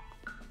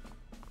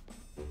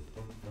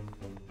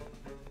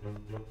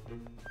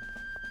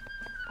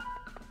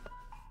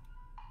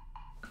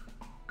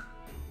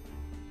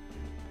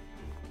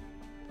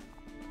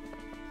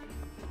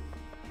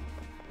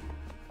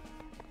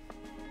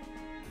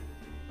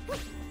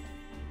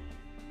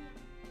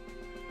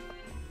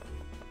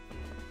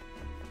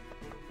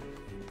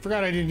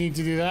 Forgot I didn't need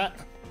to do that.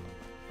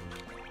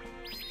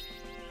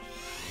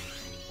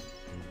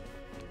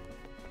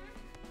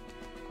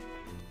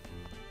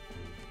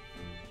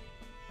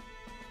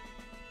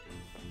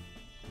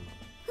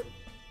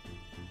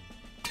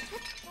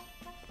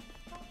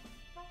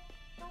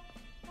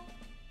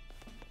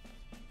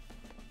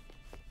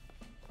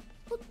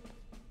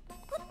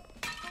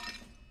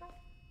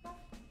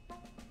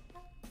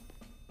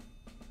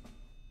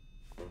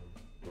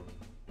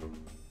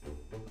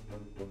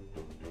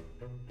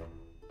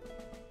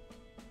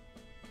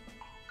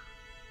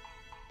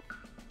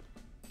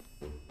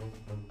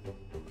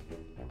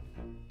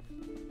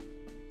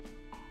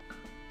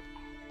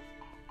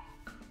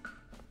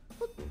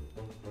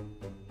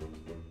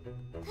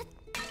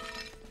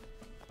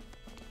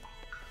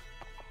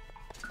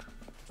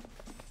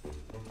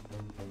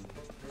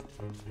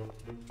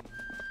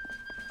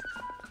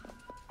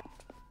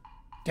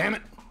 Damn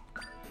it.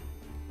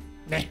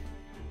 Nah.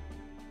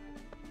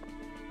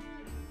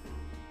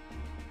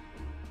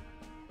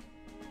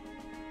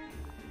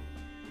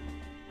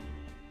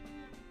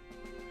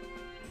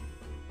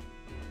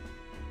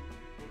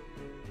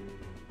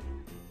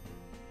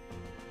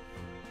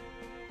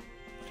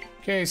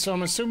 Okay, so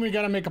I'm assuming we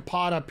gotta make a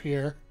pot up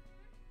here.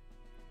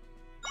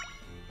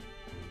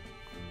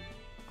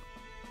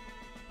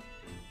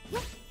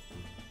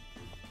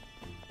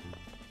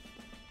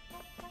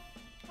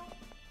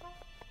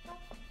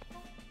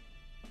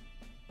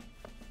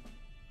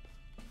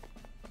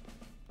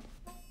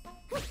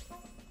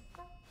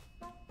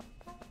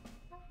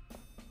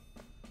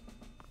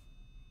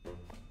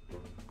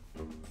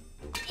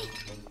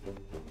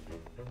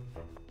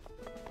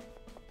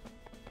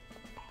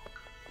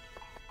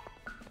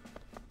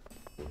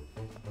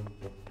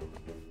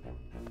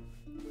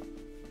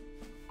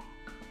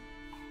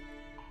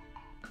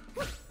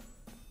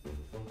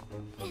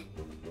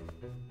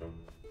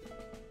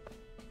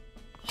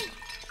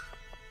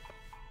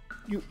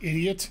 You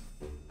idiot.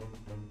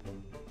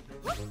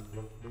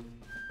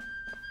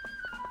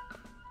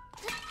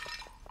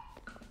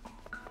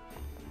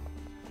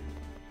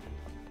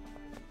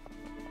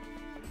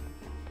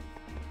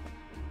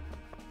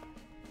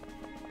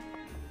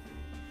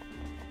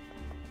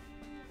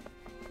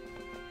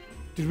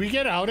 Did we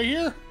get out of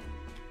here?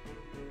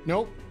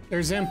 Nope.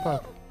 There's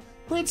Impa.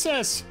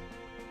 Princess!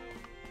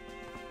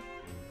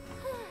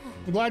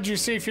 I'm glad you're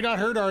safe. You're not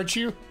hurt, aren't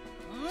you?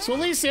 So at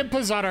least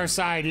Impa's on our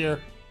side here.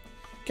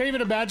 Can't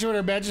even imagine what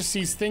Her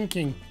Majesty's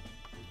thinking.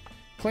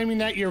 Claiming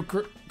that you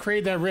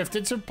created that rift.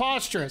 It's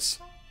preposterous.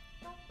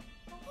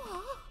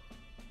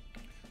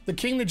 The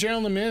king, the general,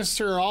 and the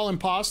minister are all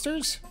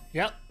imposters?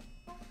 Yep.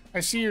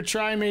 I see your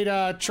tri-made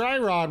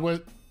tri-rod.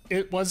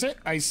 Was it?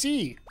 I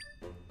see.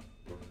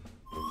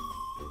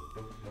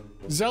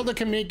 Zelda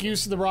can make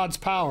use of the rod's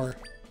power.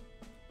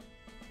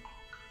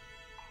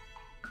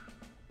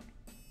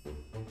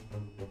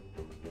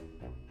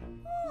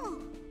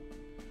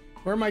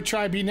 Where might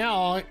Tri be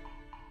now?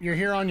 You're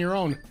here on your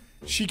own.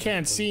 She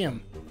can't see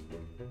him.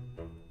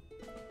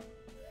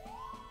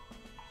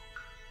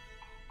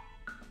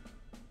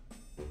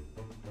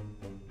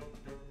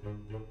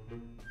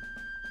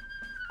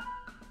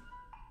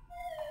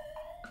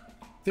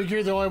 Think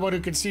you're the only one who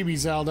can see me,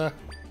 Zelda.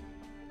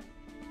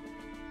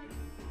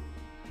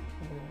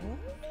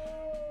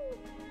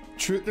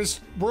 This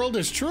world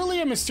is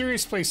truly a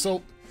mysterious place,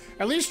 so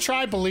at least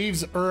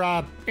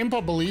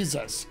Impa believes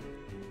us.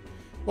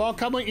 Well,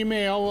 come what you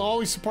may, I will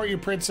always support you,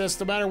 Princess,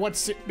 no matter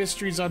what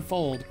mysteries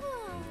unfold.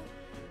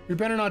 We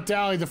better not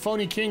dally. The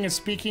phony king is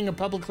speaking and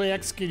publicly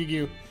executing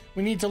you.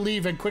 We need to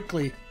leave, and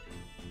quickly.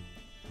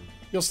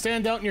 You'll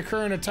stand out in your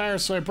current attire,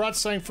 so I brought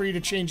something for you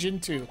to change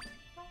into.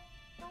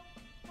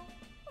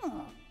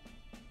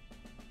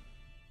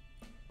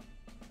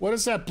 What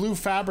is that blue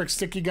fabric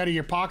sticking out of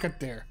your pocket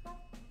there?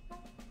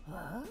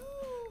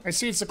 I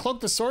see it's the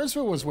cloak the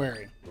swordsman was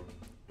wearing.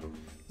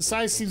 The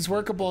size seems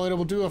workable and it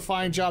will do a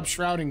fine job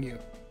shrouding you.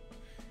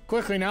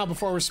 Quickly now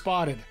before we're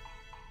spotted.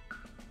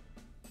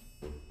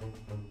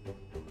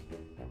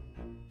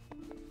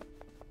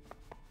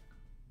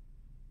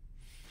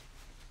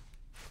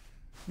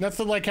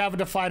 Nothing like having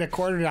to find a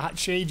corner to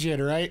change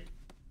it, right?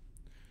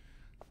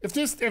 If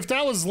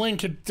that was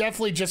Link, it'd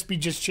definitely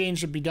just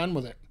changed and be done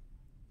with it.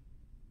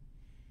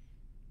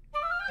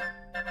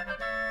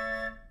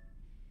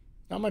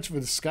 Not much of a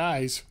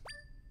disguise.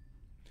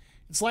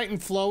 It's light and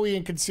flowy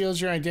and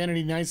conceals your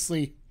identity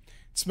nicely.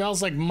 It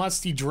smells like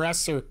musty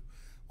dresser.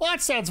 Well,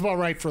 that sounds about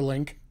right for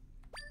Link.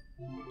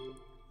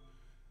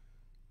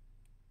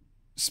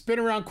 Spin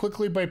around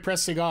quickly by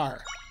pressing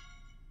R.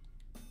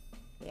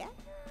 Yeah.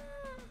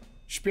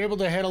 Should be able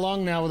to head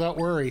along now without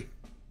worry.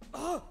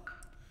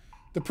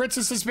 The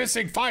princess is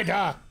missing. Find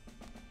her.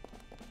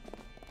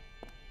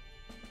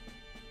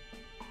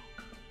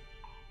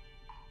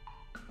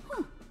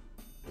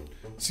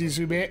 Seems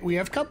we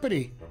have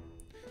company.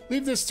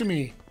 Leave this to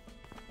me.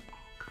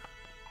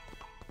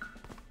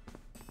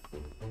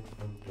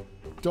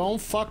 Don't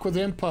fuck with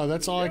Impa,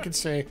 that's all I can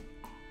say.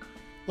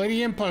 Lady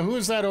Impa, who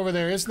is that over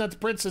there? Isn't that the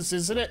princess,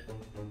 isn't it?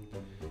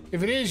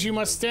 If it is, you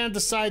must stand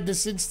aside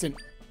this instant.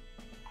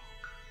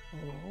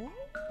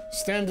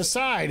 Stand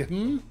aside,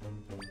 hmm?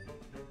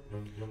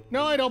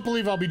 No, I don't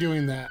believe I'll be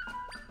doing that.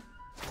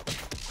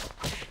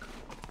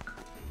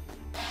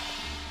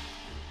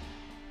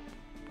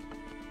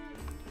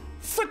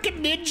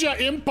 Frickin' ninja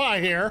Impa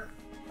here.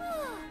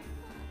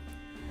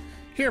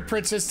 Here,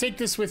 princess, take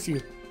this with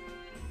you.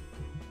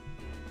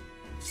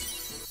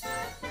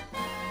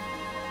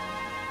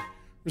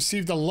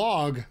 Received a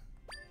log.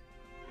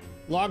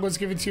 Log was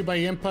given to you by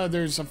Impa.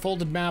 There's a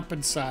folded map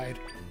inside.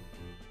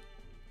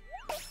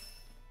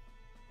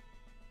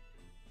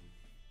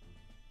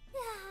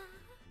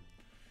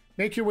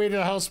 Make your way to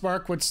the house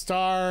marked with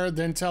star,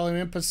 then tell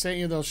him Impa sent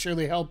you. They'll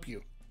surely help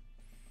you.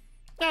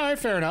 Alright,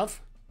 fair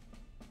enough.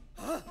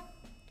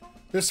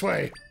 This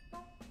way.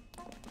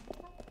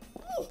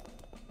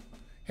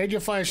 Head,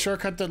 you'll find a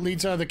shortcut that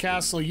leads out of the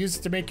castle. Use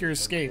it to make your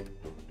escape.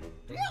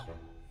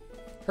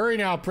 Hurry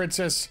now,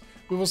 princess.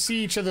 We will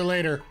see each other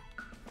later.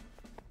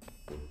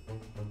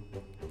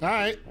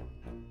 Alright.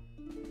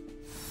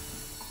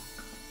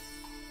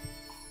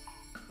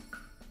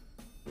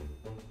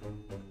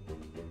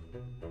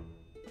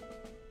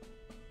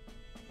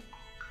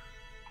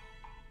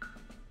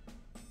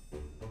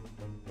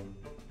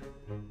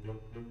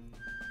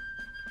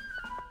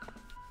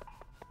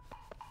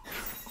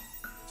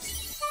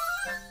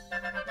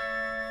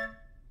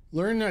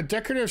 Learn a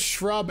decorative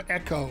shrub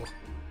echo.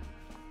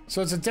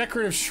 So it's a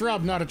decorative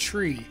shrub, not a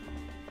tree.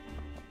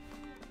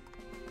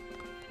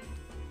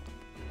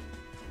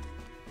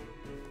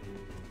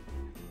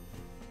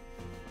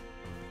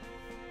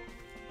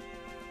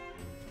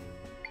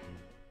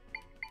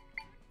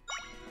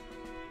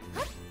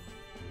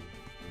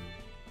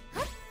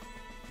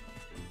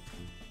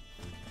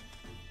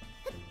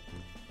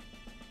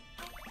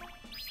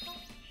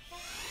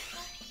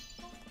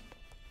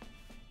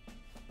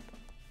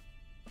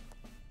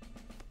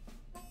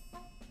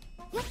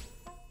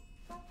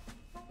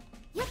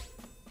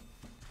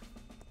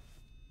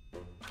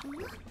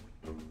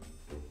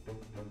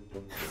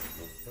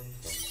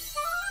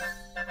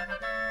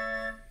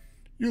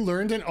 You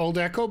learned an old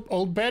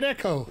bed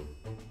echo.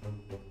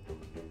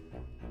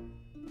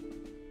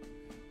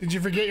 Did you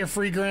forget your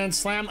free Grand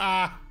Slam?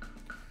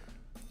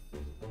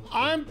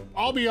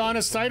 I'll be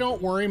honest, I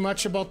don't worry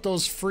much about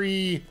those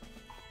free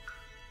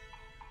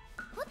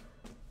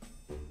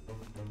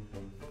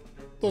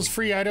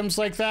items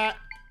like that.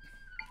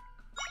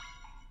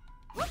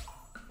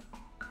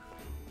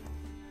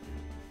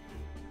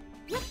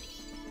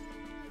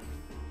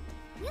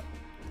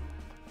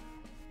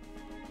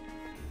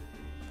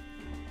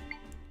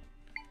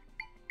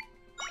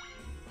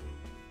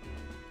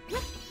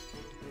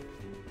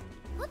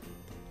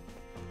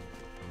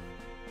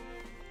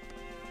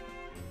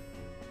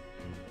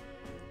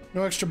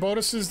 No extra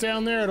bonuses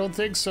down there? I don't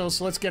think so,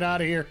 so let's get out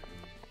of here.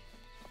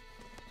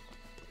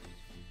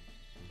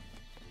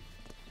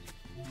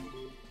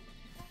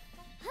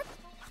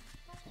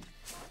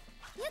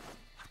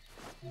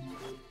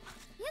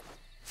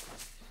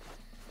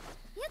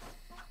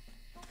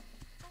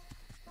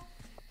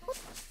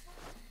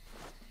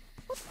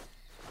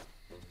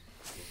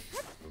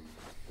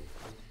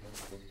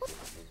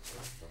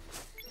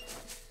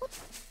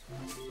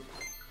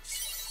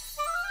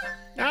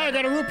 Ah, I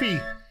got a rupee.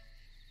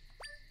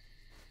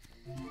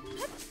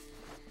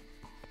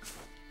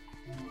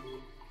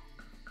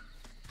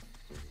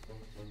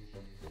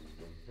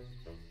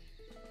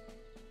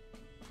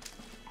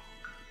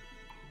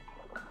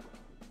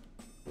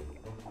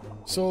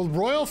 So,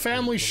 royal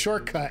family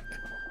shortcut.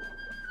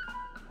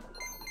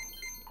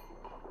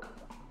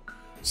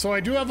 So I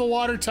do have a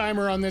water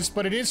timer on this,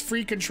 but it is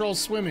free control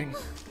swimming.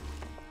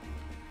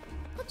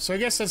 So I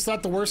guess that's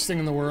not the worst thing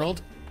in the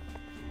world.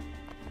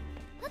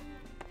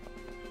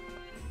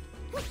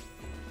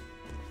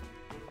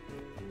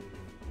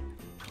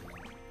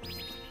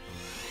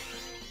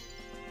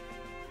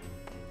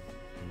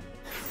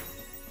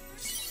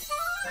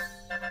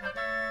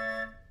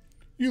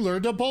 You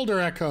learned a boulder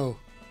echo.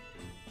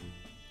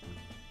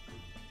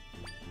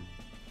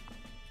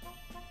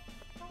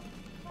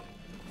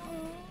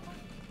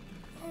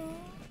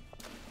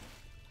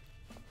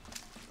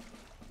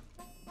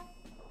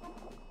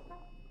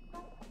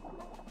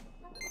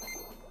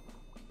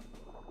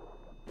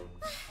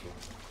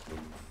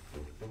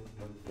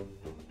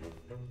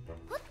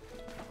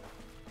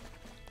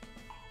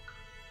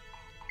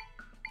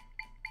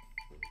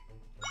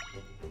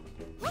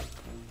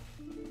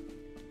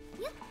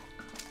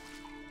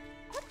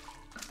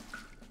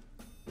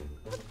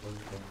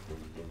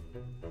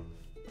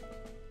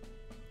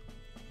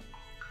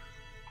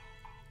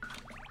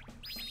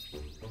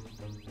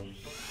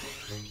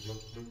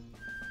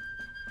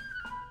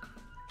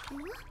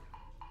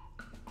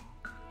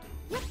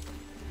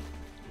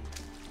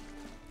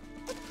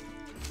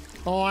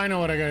 Oh, I know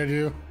what I gotta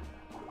do.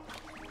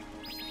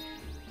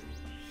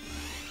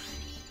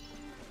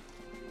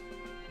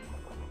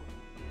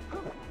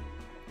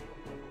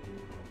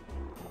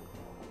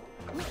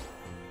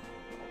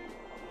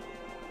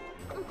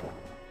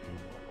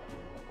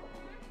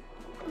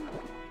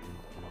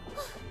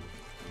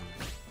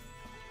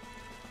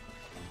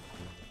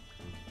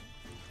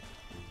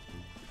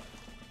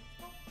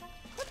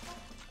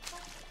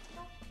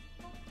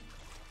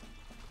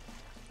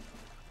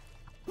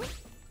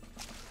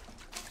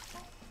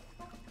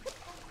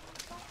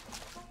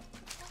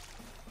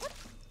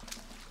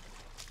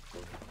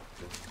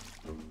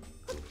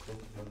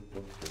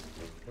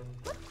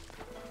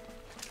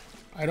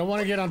 I don't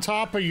want to get on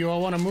top of you, I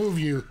want to move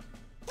you.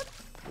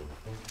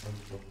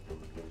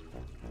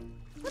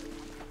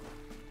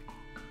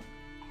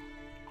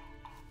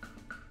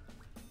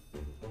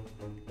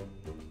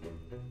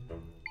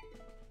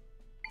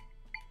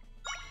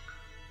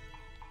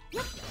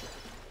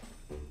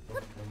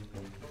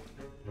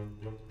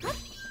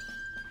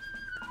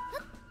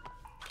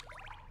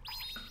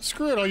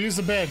 Screw it, I'll use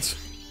the beds.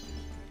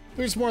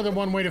 There's more than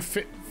one way to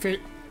fit.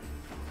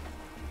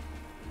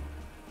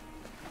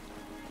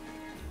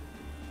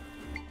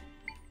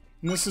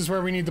 And this is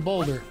where we need the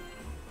boulder.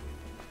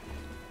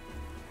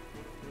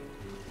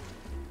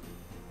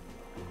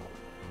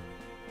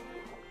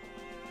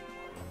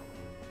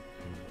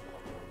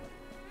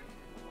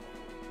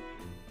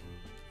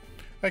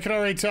 I can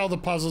already tell the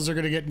puzzles are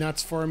going to get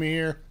nuts for me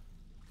here.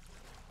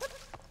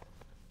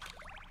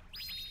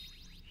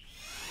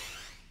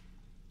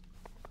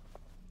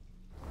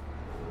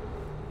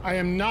 I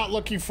am not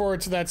looking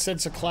forward to that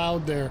sense of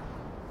cloud there.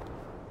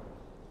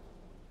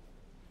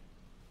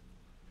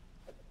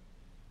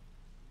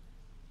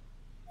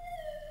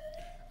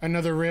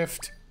 Another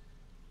rift.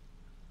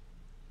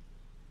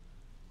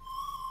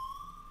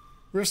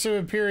 Rifts have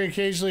appeared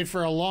occasionally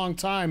for a long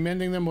time.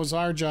 Mending them was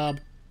our job.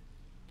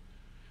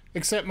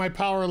 Except my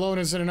power alone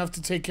isn't enough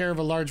to take care of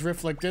a large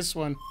rift like this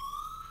one.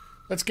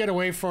 Let's get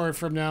away from it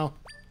from now.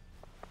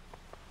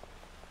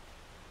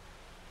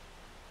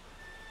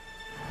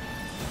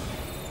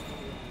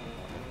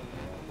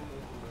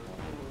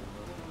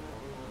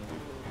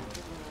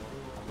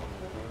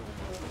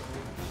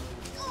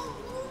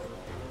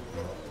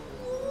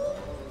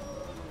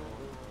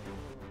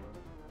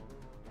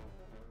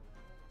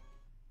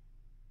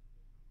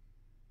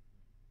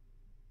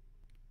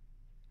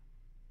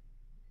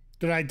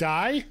 Did I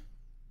die?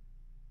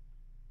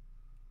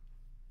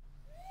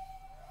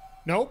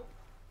 Nope.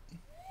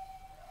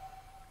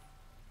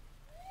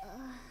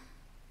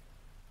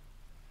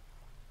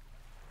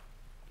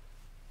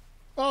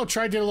 Oh,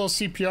 tried to do a little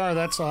CPR,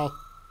 that's all.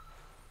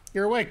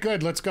 You're awake,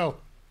 good, let's go.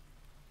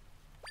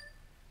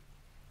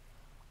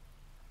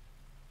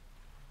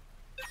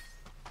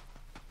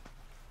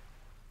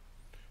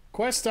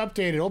 Quest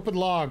updated, open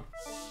log.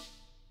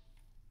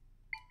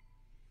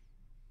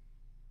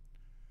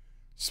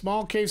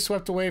 Small cave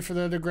swept away from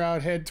the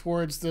underground. Head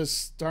towards the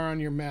star on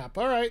your map.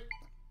 All right.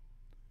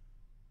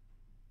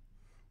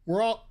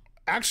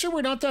 Actually,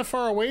 we're not that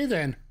far away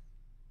then.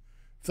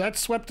 If that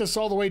swept us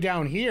all the way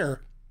down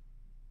here.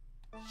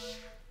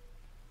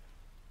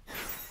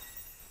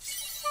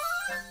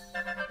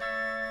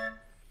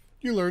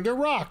 You learned a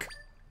rock.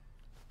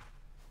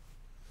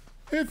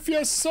 If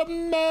you smell...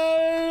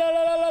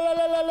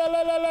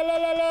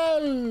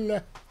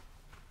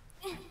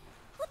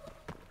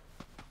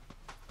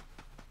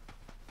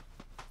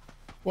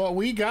 What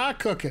we got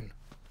cooking?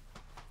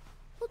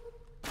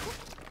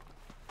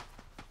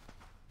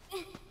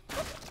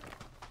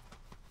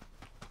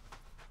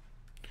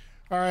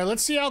 All right,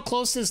 let's see how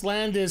close this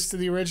land is to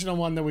the original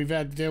one that we've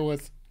had to deal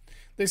with.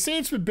 They say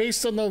it's been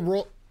based on the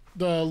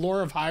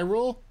lore of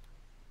Hyrule.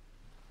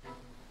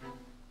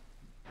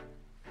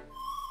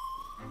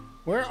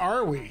 Where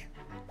are we?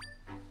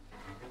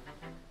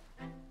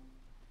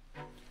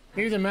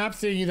 Maybe the map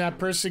thingy that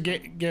person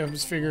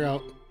gives figure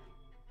out.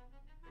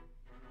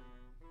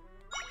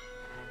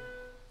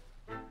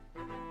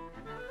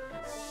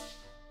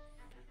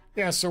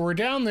 Yeah, so we're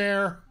down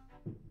there.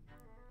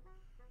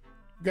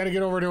 Got to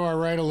get over to our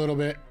right a little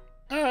bit.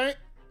 All right.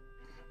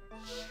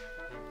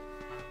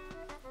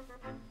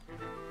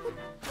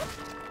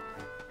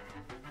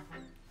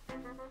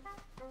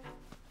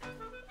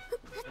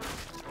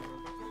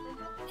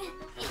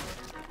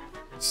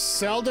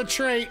 Zelda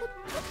trait.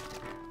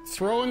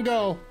 Throw and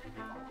go.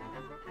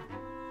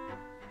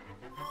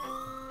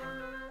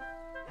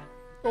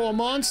 Oh, a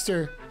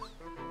monster.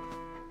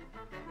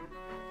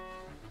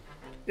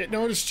 It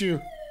noticed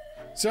you.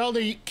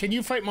 Zelda, can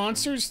you fight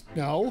monsters?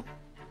 No.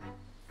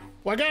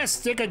 Well, I got a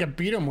stick I can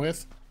beat him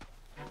with.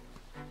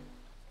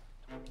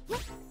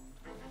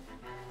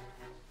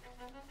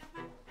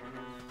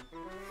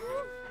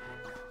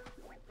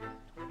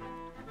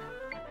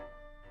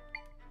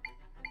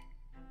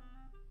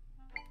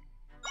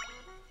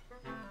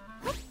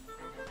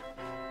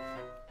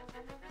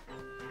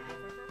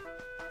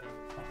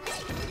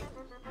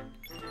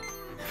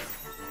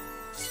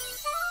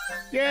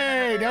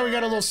 Yay! Now we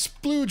got a little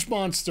splooge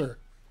monster.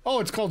 Oh,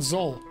 it's called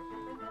Zol.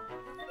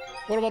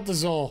 What about the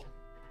Zol?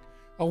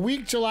 A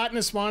weak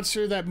gelatinous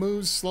monster that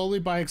moves slowly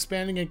by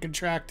expanding and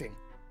contracting.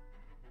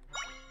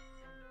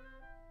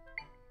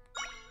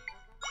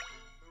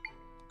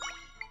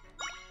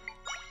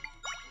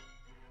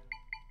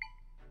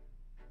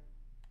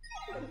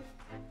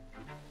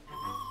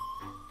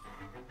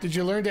 Did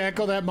you learn to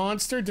echo that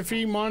monster?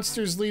 Defeating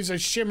monsters leaves a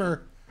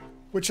shimmer,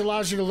 which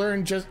allows you to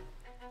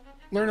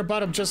learn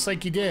about them just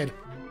like you did.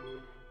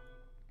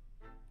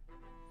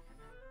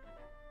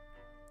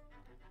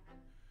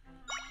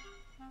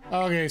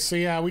 Okay, so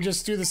yeah, we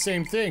just do the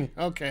same thing.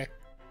 Okay.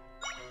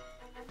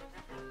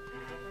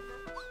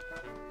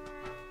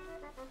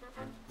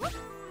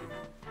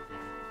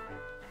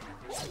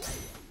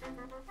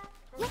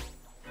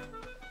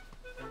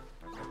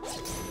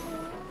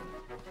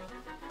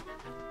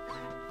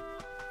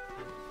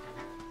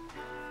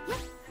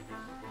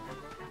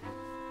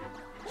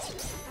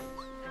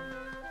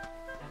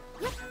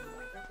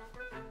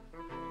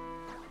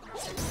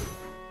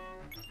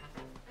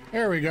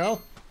 There we go.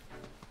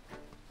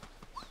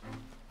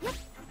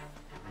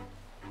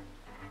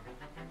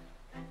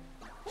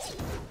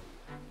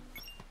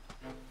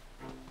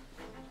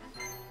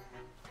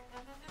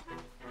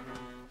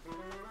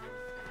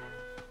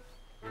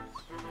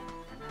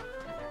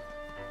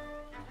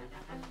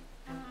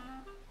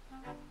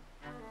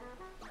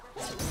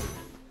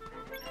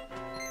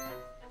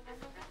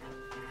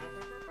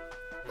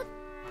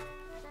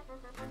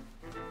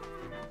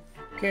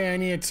 Okay, I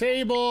need a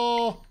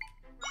table.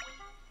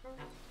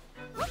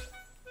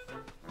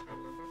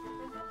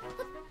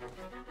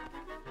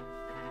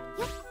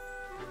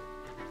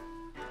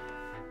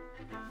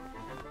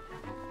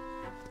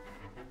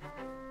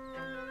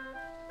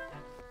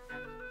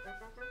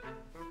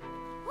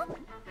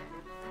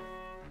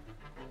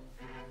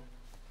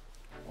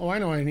 Oh, I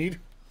know what I need.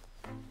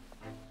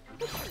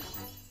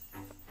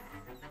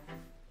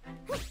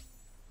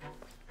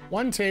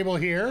 One table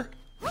here.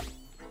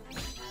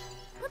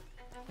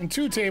 And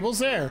two tables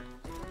there.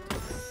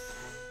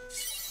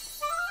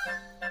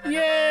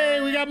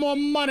 Yay, we got more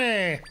money.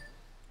 I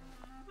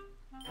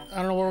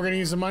don't know what we're gonna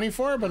use the money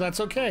for, but that's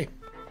okay.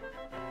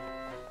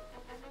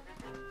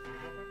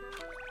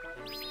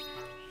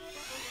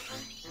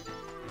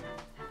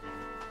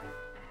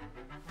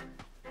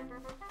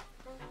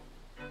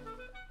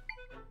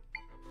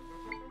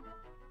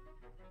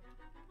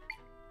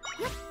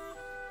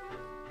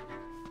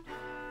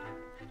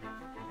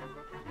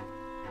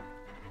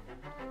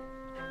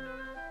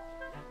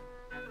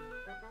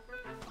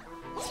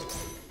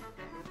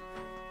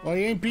 Well,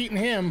 you ain't beating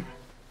him.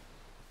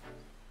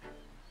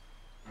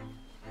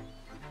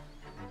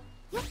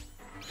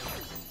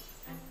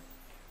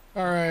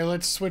 All right,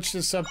 let's switch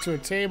this up to a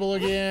table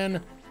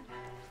again.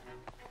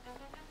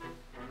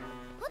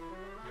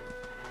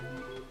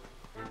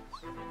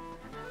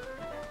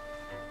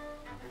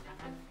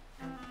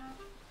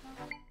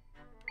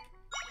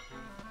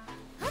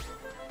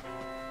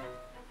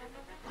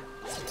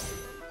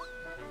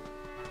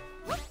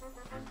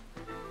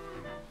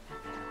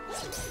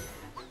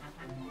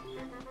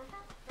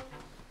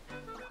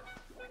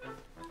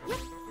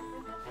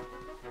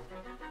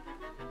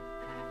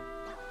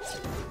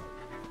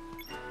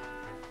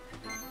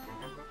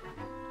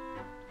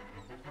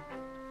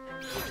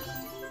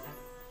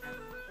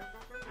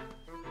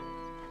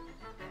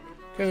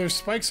 Okay, there's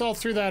spikes all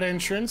through that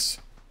entrance.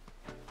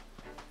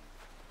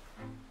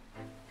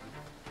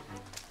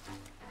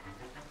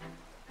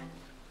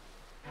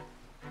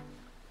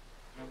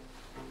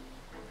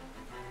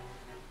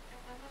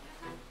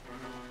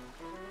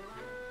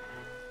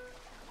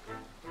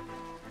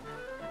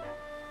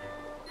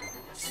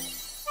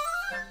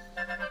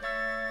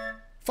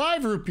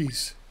 5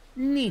 rupees.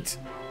 Neat.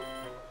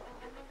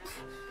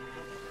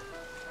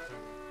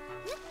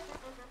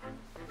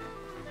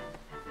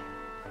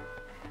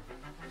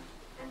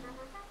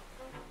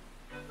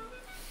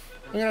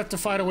 I'm gonna have to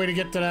find a way to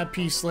get to that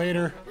piece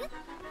later.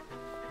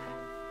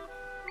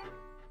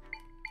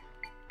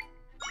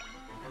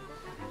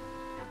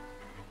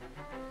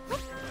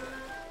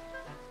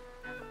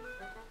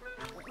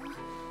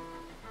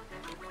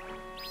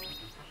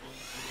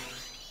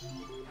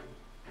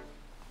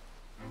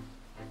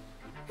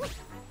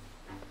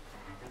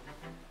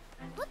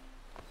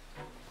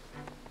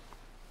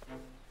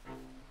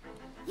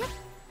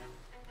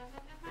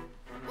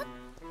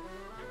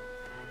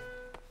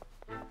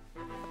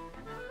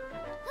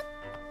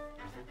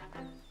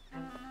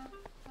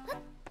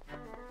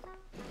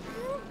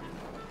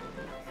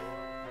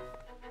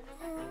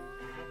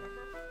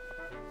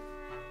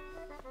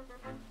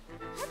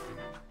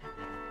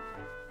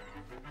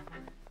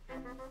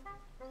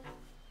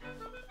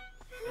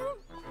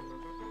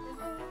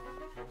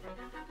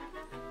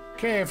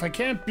 Okay, if I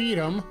can't beat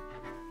him...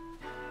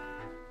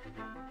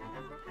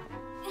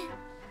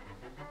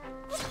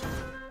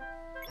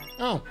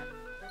 Oh.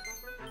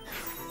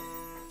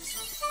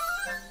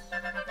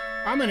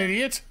 I'm an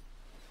idiot.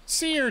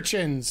 Sea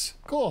urchins.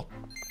 Cool.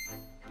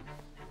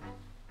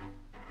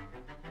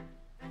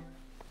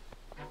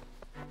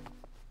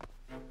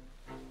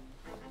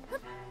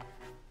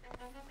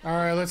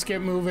 Alright, let's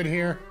get moving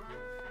here.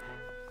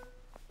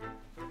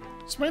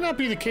 This might not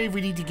be the cave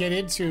we need to get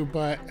into,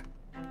 but...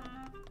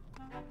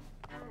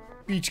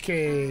 Beach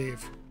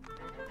cave.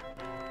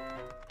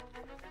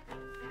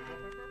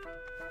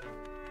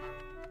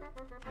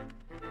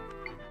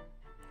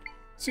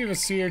 See if a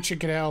sea urchin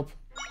can help.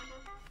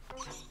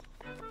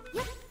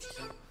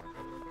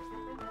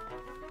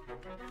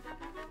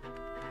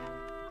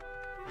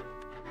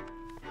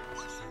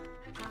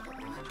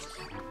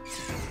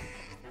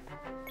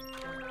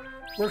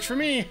 Works for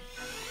me.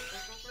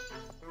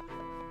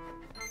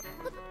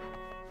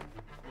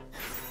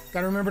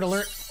 Gotta remember to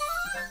learn.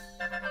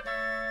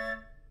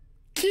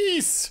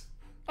 Keys!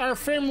 Our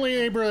family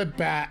neighborhood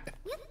bat.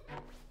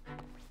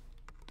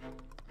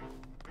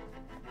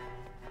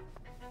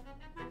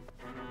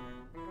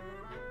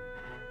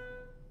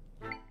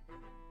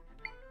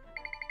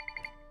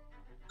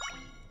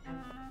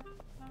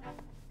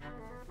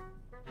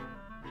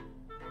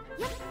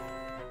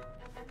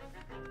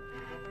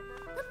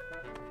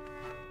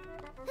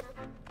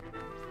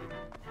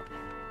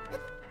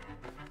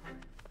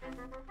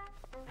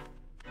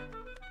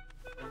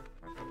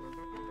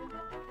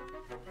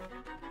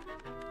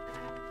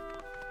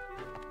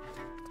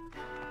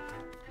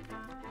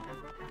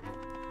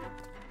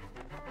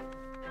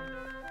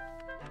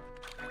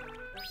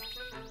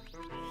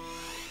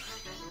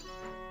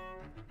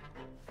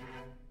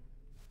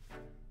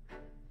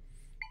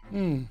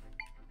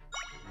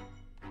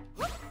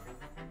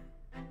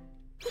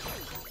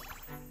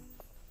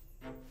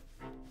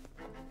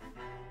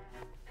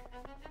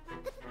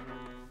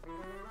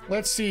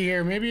 Let's see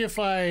here. Maybe if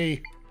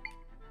I...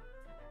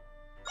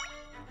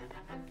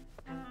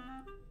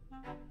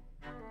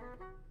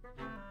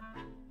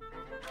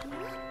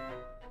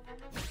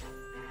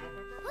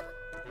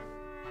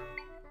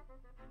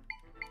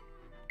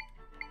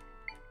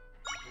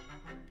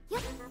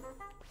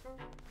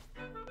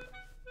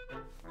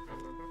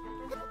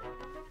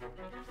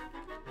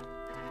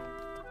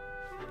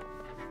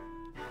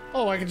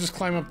 Oh, I can just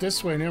climb up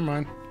this way. Never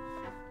mind.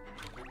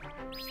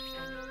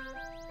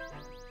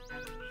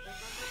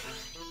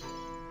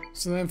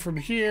 So then from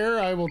here,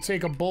 I will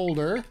take a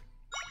boulder.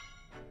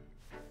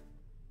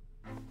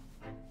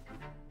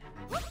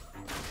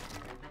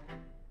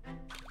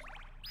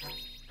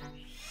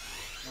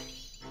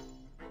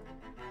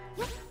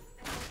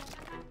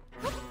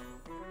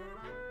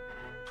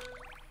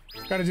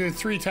 Gotta do it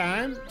 3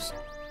 times.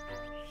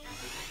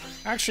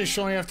 Actually, I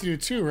should only have to do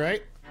 2,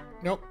 right?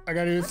 Nope, I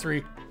gotta do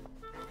 3.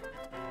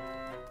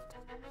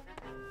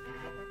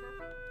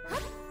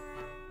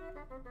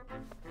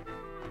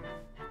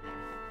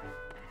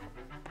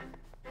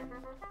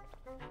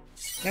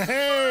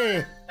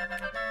 Hey!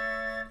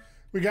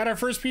 We got our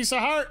first piece of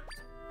heart.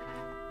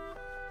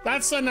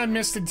 That's something I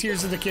missed in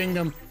Tears of the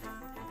Kingdom.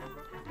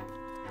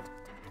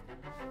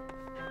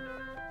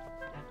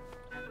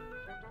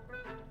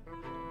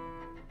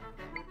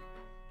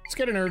 Let's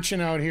get an urchin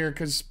out here,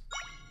 because...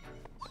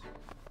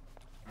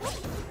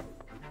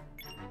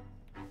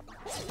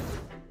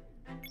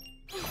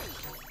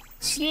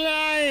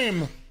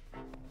 Slime!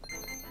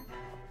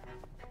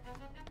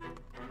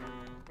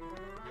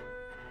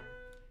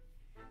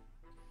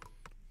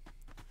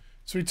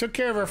 So we took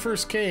care of our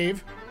first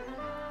cave.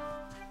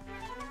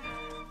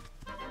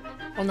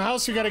 And the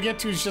house we gotta get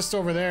to is just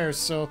over there,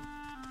 so...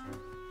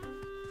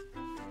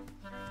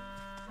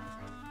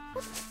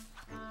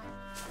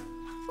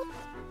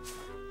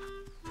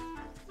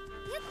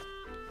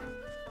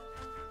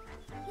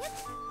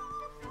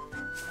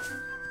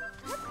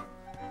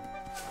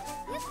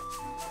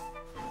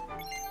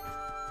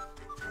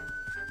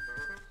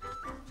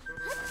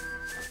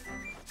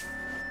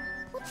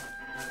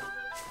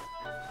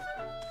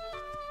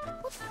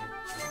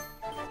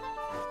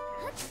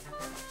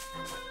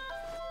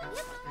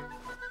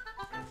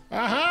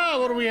 Aha!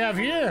 What do we have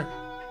here?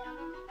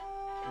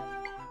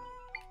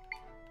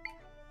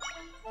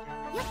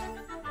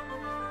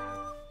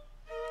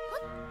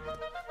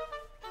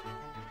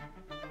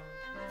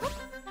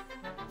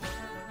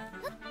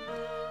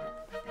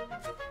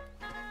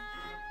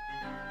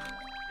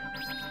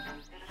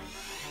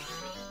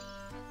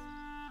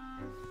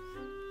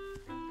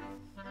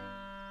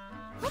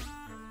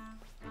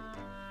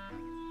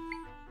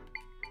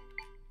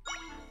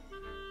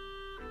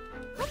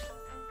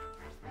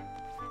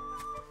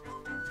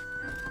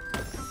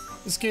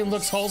 This game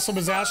looks wholesome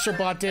as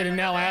Astrobot did, and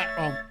now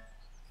oh,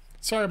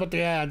 sorry about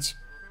the ads.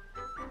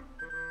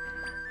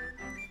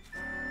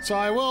 So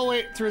I will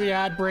wait through the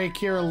ad break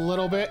here a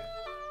little bit.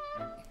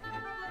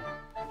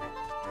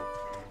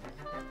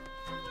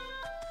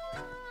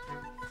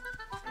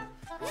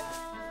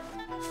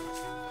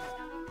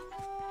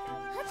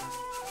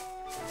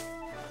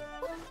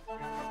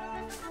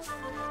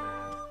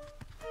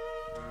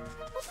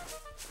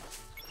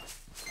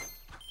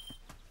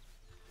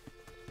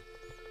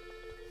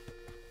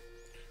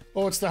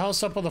 Oh, it's the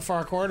house up on the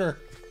far corner.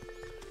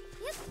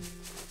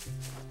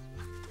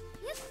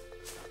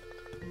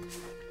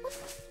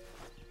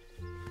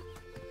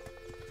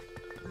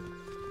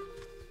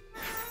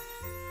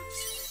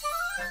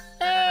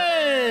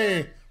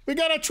 Hey! We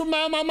got a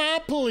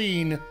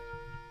tremopoline.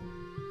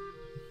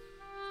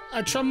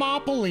 A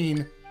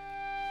tremopoline.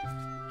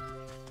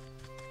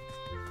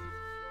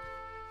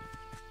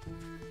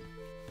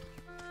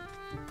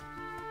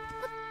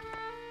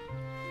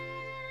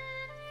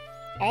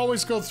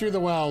 Always go through the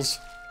wells.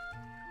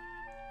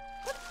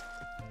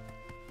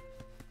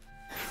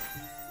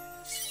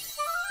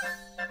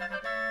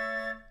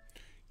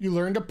 You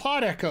learned a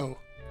pot echo.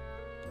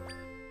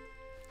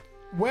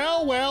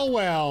 Well, well,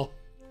 well.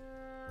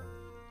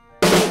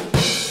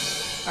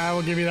 I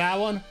will give you that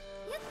one.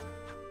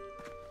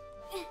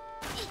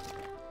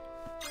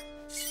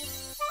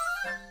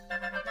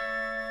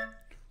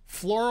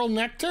 Floral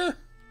nectar?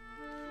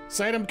 This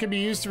item can be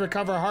used to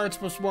recover hearts,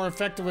 but more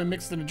effectively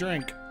mixed in a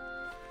drink.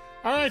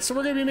 Alright, so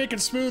we're gonna be making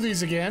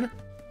smoothies again.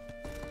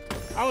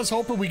 I was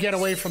hoping we get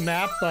away from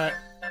that, but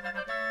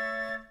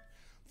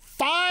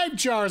 5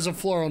 jars of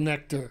floral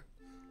nectar.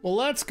 Well,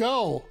 let's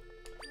go.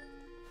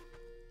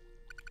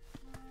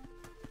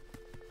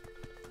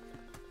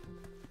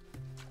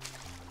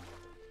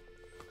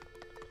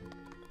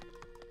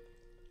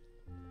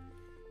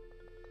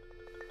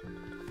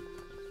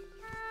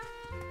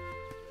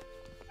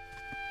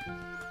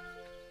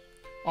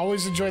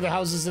 Always enjoy the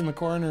houses in the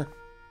corner.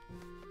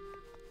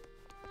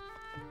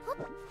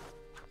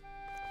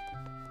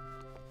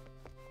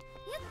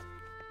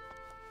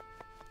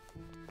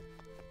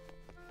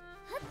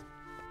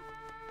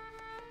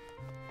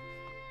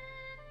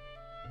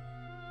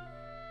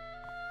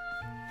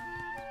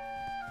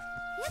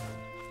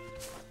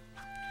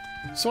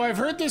 So I've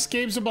heard this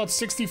game's about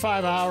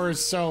 65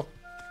 hours, so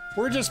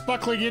we're just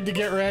buckling in to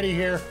get ready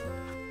here.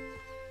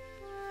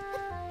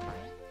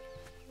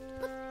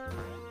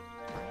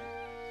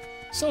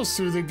 So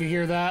soothing to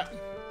hear that.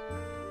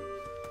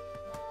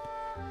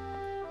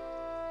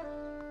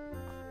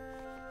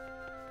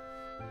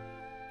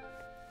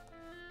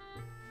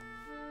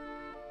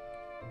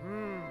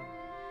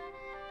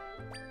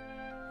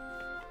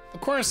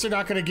 Of course they're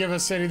not going to give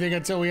us anything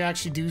until we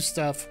actually do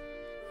stuff.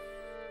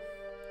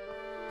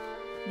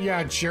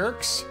 Yeah,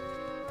 jerks.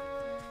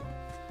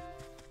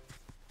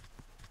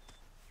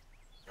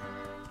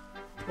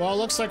 Well, it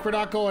looks like we're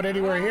not going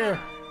anywhere here.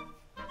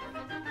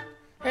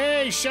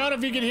 Hey, shout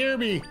if you can hear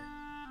me.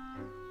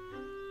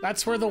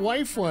 That's where the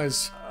wife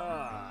was.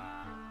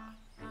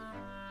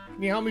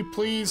 Can you help me,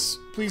 please?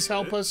 Please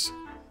help us.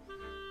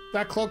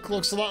 That cloak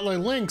looks a lot like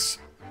Link's.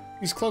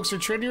 These cloaks are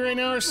trendy right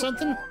now or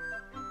something?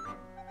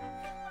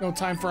 No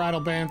time for idle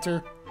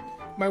banter.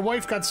 My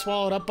wife got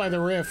swallowed up by the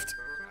rift.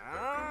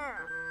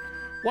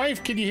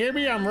 Wife, can you hear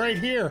me? I'm right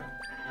here.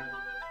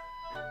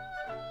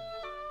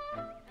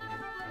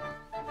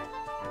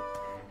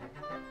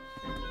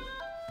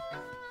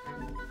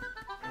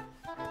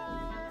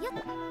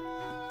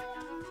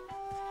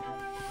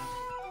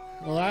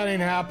 Well, that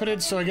ain't happening,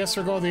 so I guess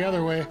we're going the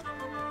other way.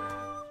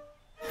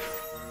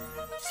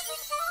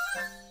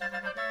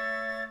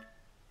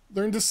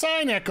 Learn to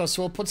sign echo,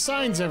 so we'll put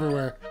signs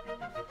everywhere.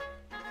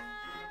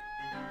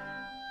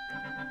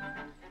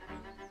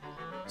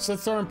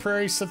 Slithorn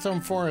Prairie,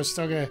 Slithorn Forest,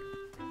 okay.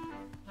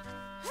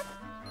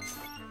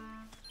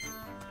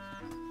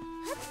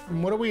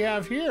 And what do we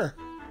have here?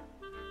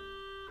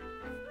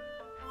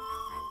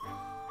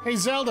 Hey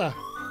Zelda,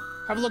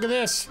 have a look at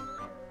this.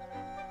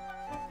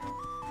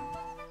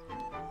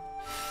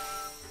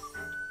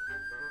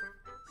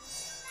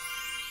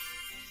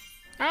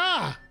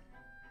 Ah!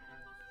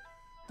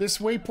 This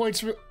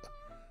waypoint's...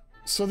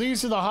 So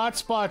these are the hot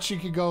spots you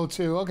could go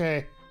to,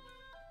 okay.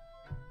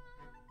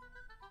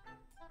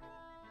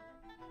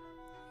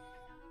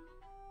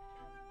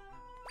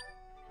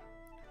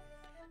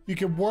 You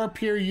can warp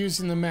here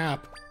using the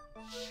map.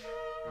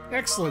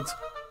 Excellent.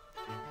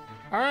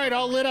 Alright,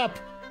 all lit up.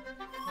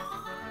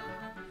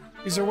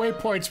 These are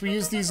waypoints. We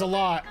use these a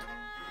lot.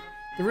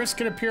 The risks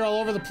can appear all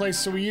over the place,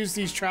 so we use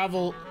these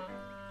travel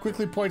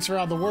quickly points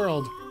around the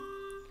world.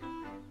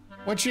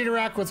 Once you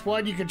interact with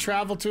one, you can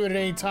travel to it at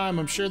any time.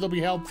 I'm sure they'll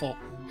be helpful.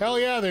 Hell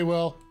yeah, they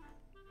will.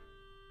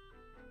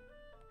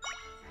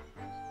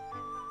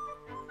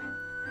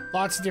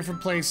 Lots of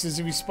different places.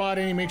 If you spot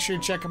any, make sure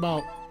you check them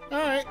out.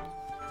 Alright.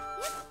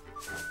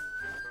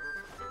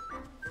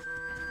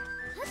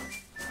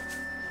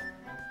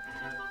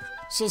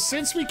 So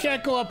since we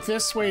can't go up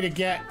this way to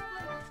get...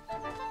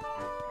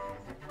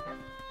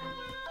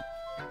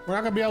 We're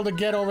not going to be able to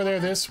get over there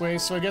this way,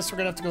 so I guess we're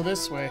going to have to go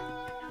this way.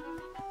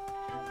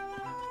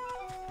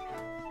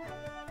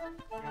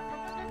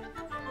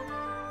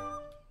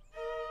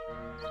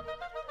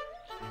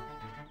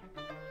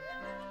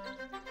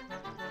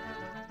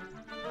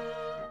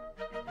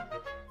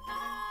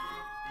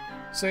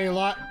 Say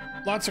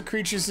lots of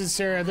creatures in this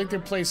area. I think they're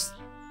placed...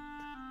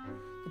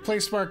 The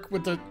place mark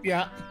with the...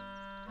 Yeah.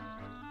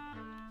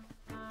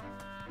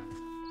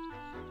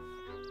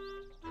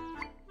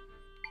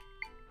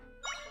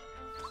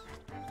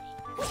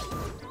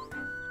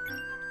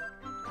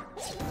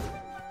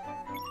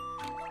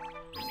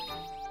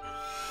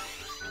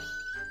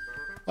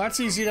 Well, that's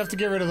easy enough to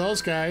get rid of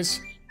those guys.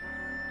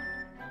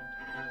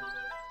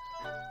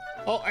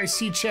 Oh, I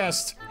see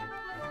chest.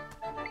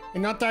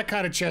 And not that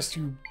kind of chest,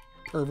 you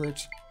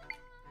perverts.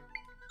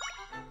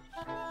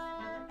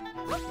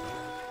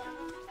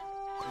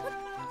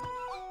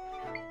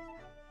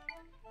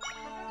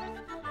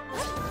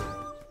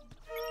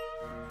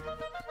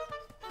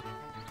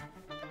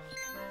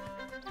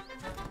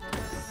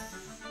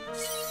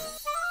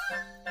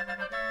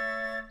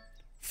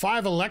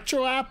 Five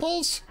electro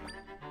apples?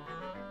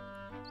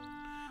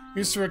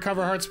 Used to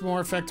recover hearts,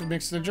 more effective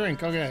mix in the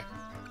drink. Okay.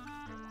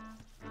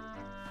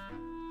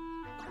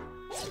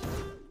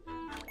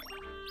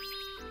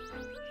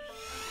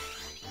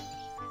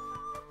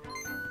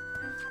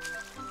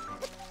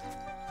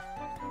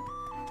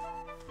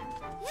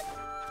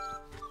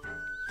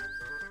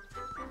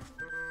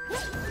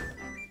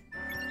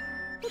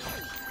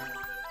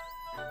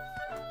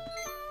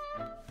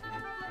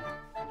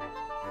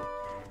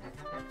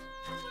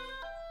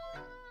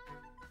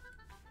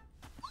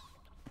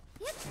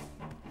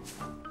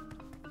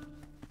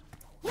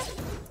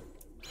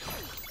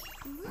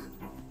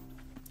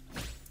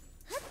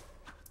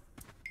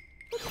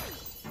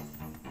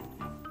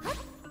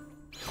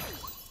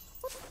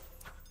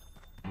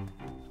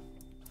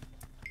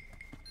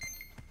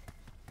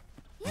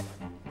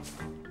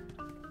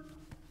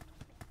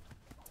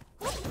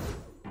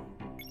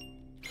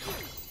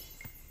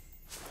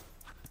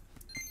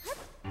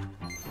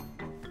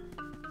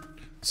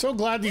 So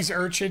glad these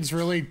urchins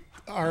really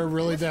are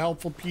the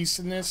helpful piece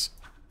in this.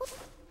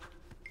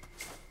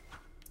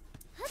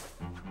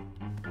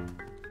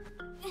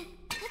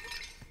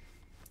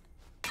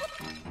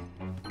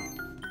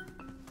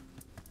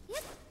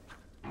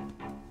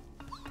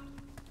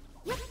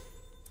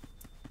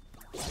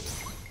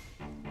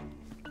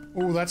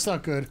 Oh, that's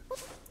not good.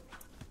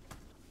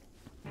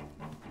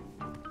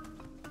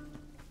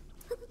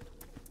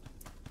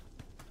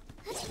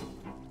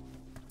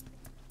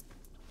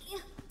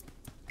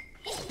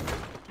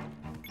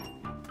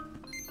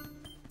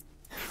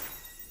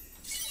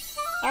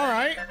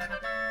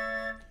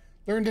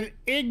 Learned an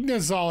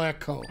Ignazol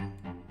Echo.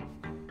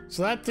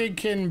 So that thing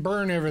can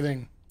burn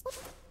everything.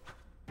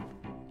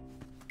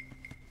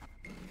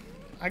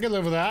 I can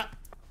live with that.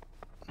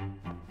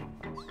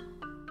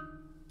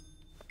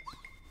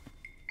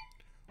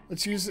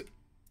 Let's use it.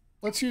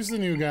 Let's use the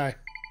new guy.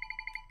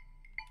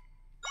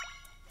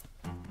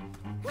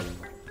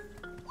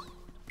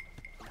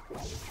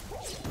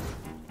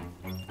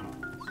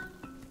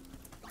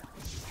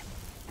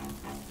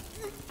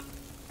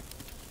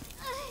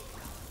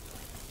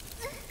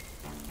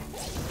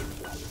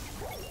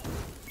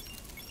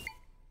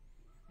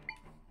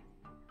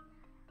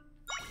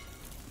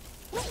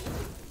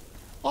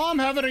 Oh, I'm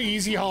having an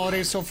easy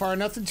holiday so far.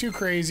 Nothing too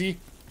crazy.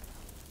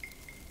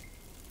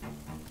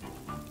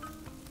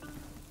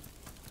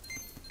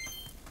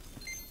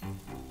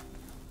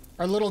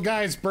 Our little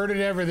guy's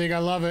birded everything. I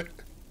love it.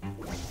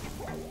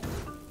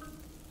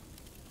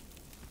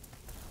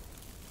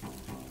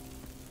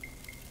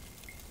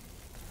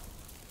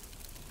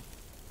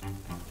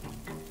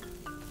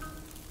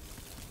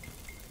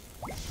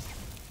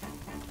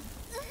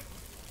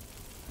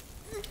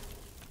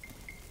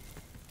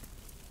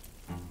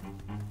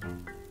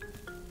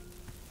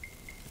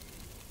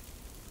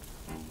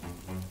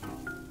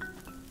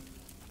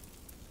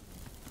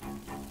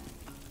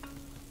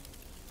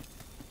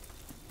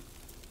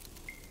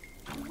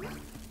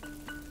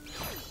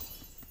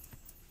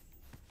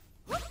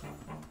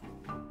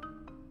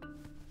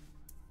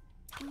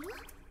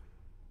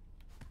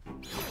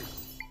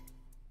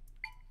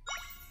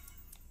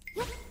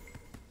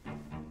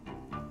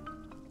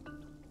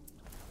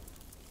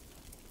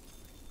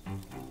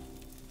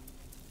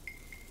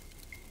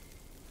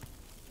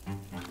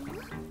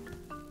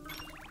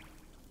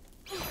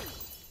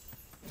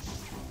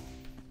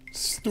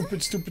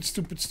 Stupid, stupid,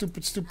 stupid,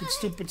 stupid, stupid,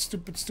 stupid,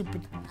 stupid,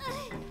 stupid.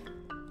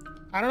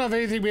 I don't have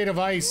anything made of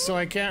ice, so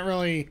I can't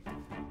really...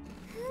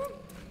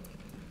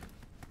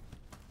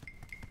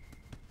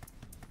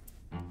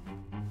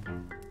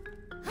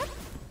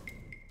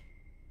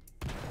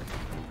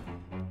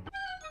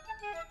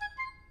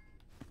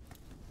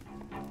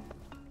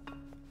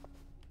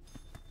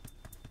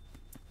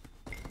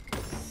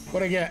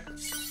 What'd I get?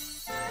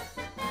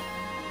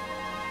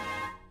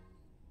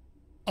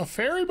 A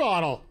fairy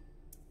bottle.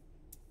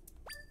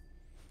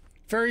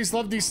 Fairies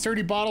love these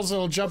sturdy bottles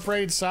that'll jump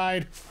right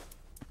inside.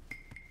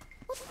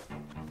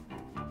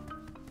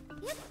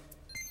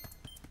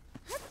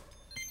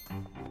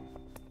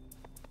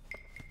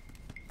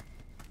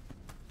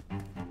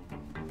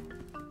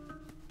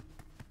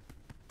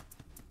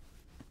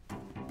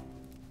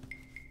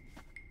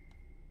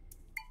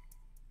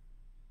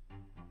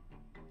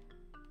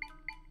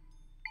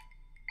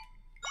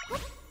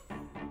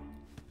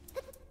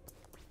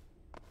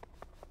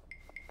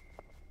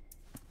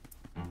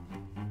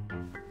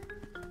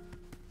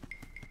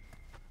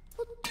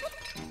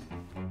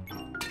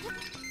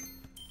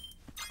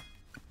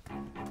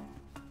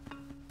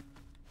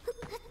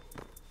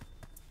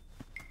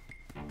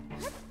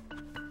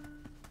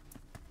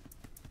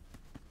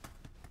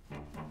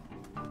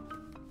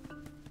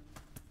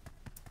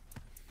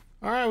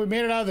 Alright, we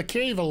made it out of the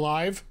cave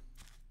alive.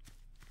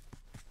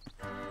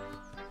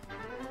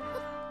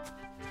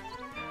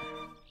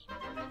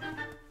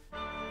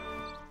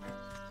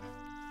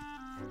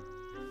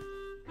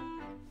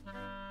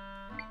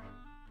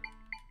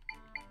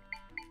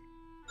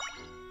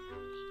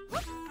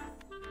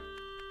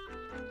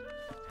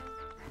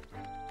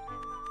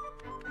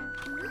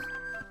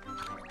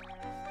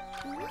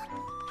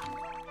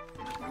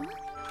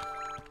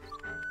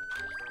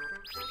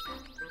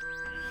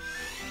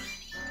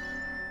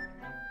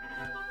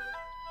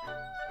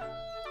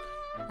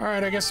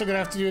 Alright, I guess I'm gonna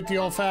have to do it the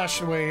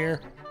old-fashioned way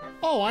here.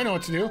 Oh, I know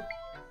what to do.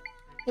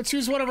 Let's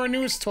use one of our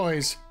newest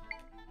toys.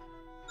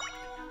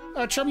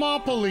 A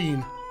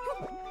thermopoline.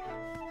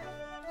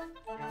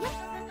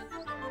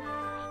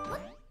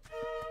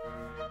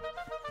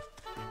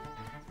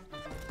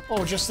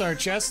 Oh, just our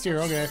chest here,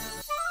 okay.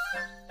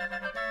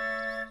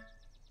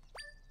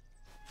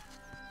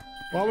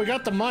 Well, we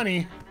got the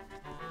money.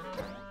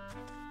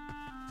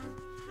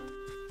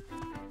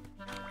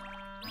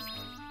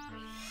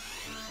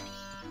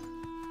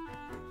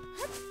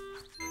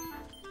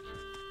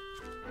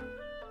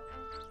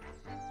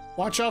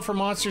 Watch out for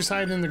monsters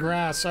hiding in the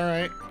grass,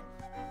 alright.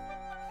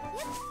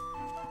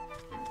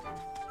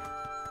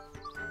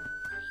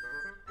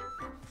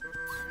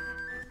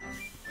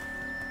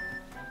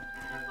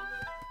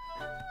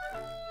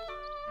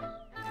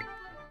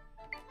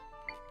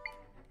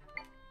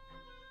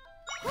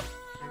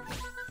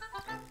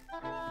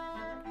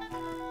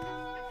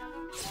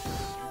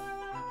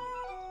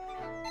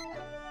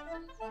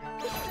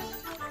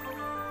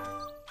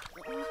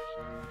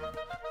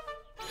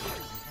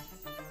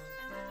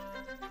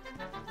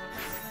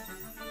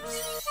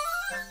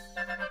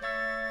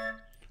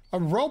 A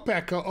rope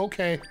echo,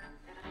 okay.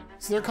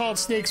 So they're called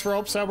snakes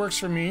ropes, that works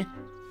for me.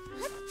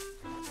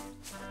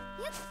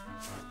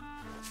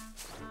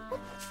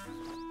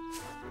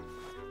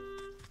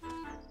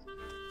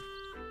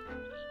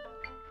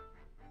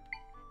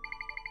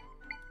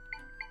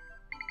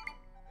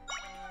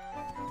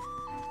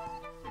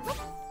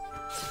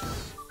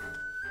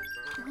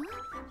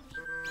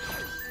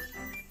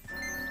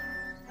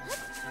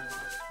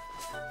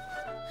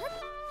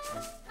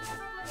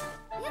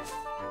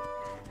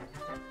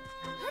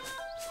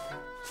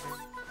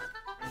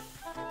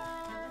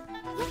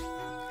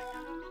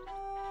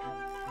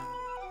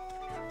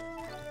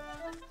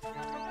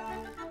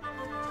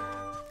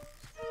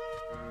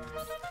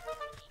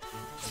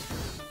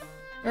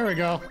 There we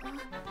go.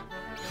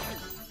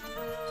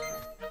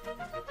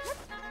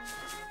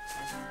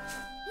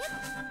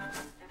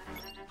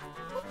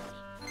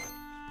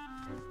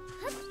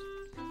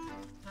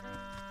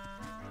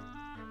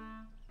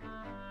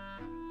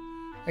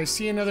 I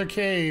see another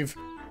cave.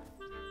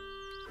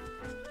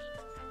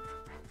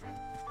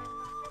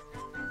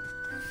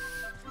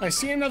 I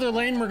see another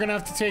lane we're gonna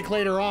have to take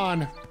later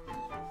on.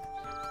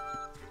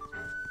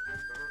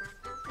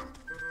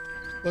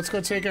 Let's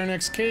go take our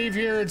next cave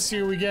here and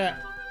see what we get.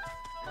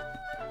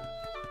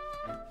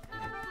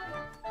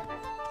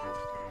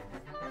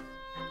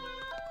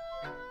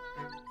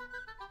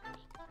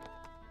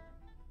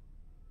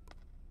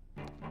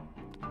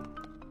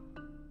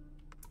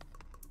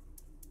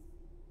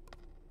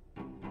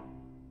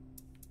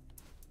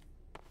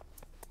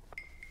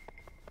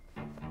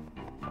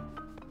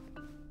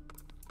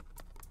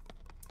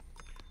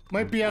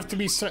 Might be have to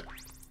be set.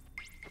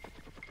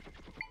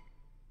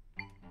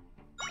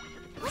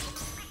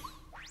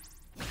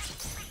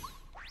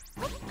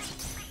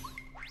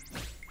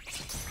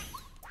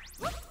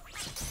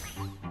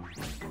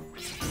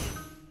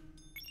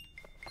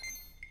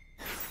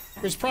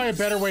 There's probably a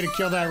better way to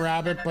kill that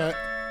rabbit, but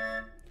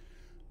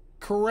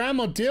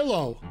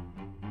Caramadillo.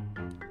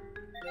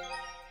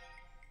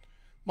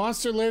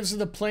 Monster lives in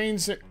the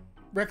plains,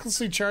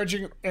 recklessly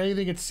charging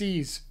anything it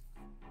sees.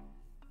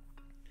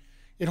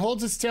 It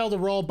holds its tail to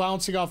roll,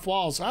 bouncing off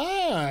walls.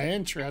 Ah,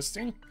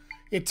 interesting.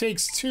 It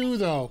takes two,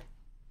 though.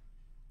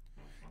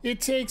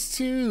 It takes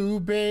two,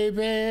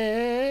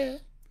 baby.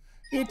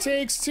 It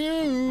takes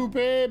two,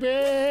 baby.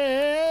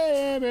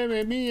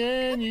 Baby, me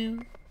and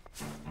you.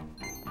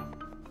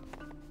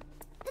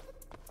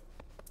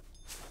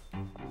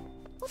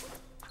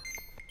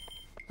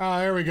 Ah,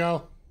 there we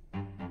go.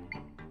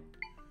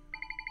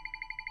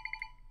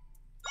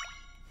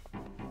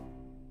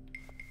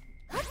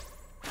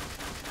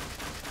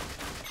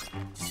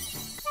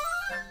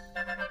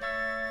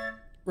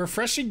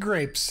 Refreshing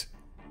grapes.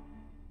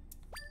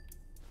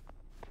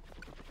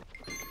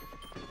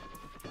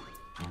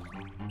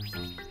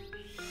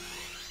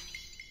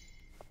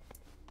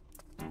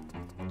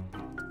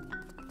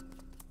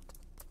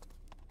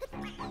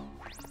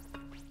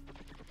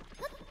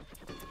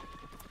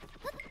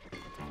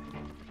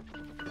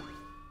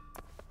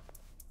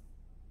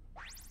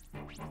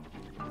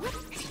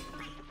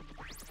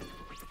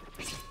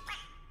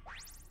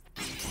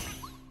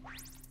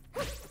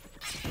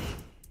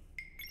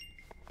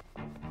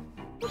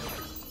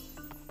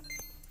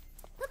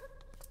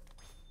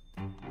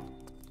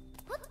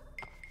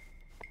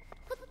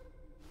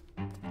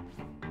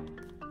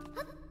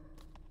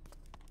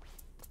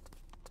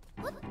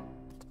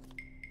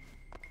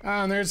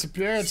 Ah, and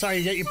that's how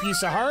you get your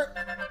piece of heart.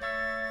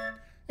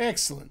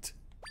 Excellent.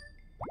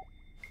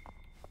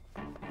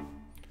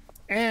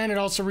 And it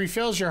also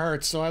refills your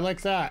heart, so I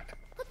like that.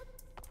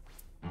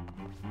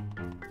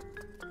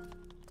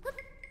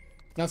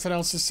 Nothing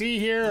else to see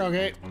here,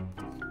 okay.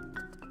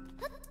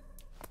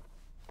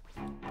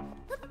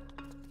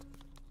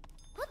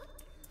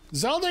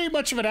 Zelda ain't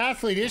much of an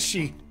athlete, is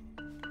she?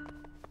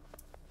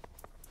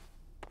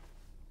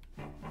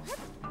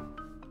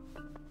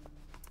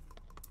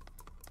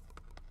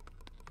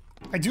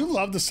 I do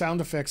love the sound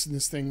effects in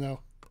this thing,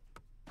 though.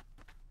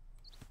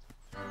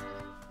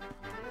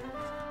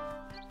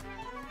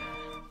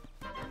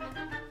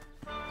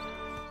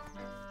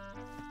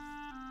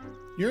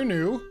 You're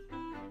new.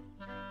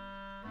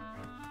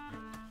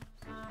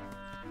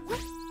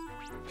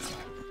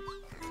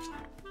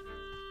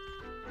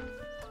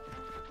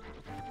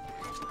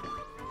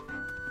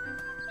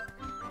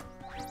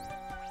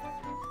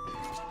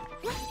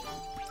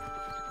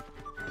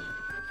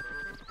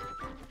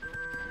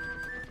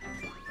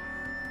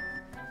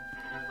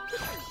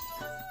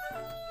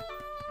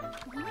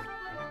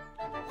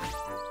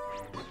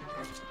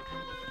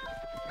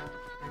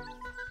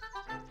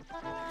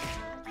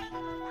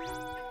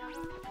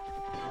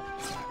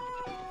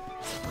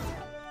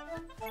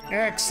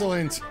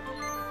 Excellent.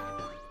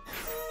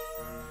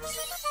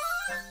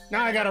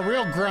 Now I got a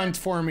real grunt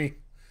for me.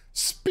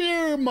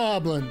 Spear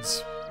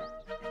Moblins.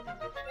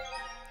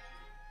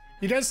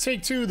 He does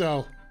take two,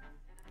 though.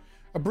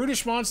 A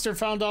brutish monster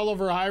found all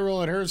over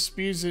Hyrule at her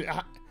speeds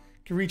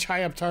can reach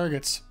high up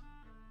targets.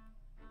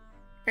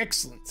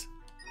 Excellent.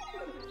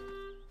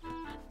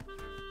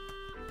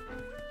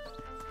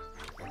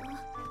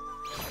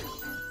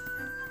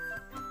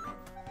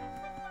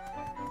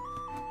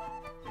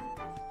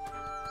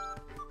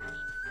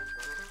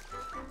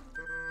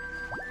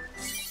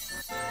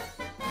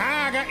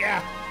 Got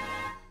ya!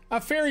 A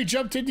fairy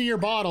jumped into your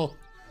bottle.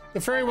 The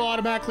fairy will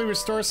automatically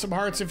restore some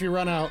hearts if you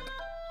run out.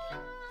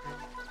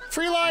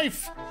 Free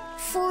life!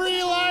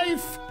 Free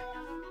life!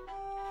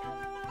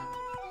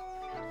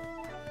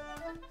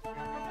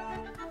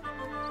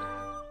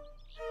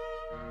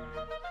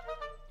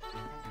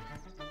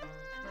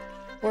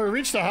 Well, we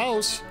reached the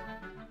house.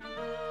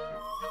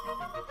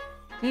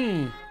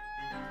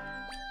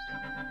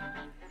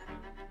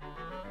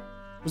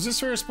 Was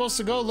this where we're supposed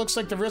to go? Looks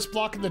like the rift's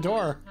blocking the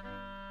door.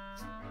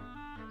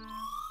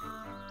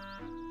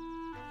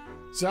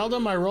 Zelda,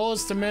 my role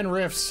is to mend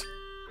rifts.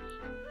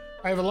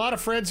 I have a lot of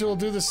friends who will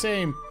do the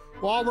same.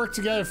 We'll all work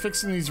together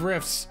fixing these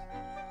rifts.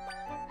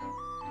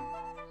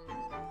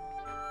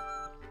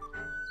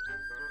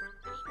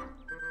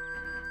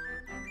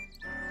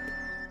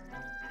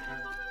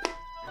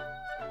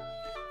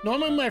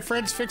 Normally my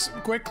friends fix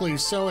them quickly,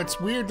 so it's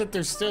weird that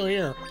they're still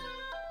here.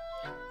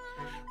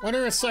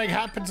 Wonder if something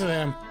happened to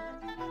them.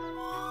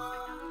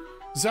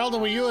 Zelda,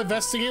 will you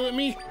investigate with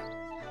me?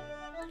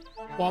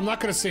 Well, I'm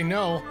not gonna say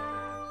no.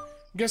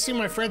 I'm guessing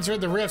my friends are at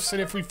the rifts, and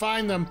if we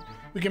find them,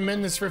 we can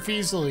mend this rift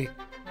easily.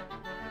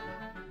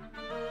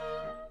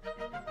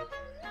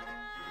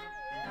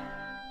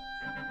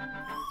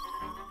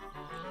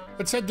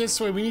 Let's head this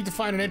way. We need to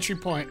find an entry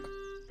point.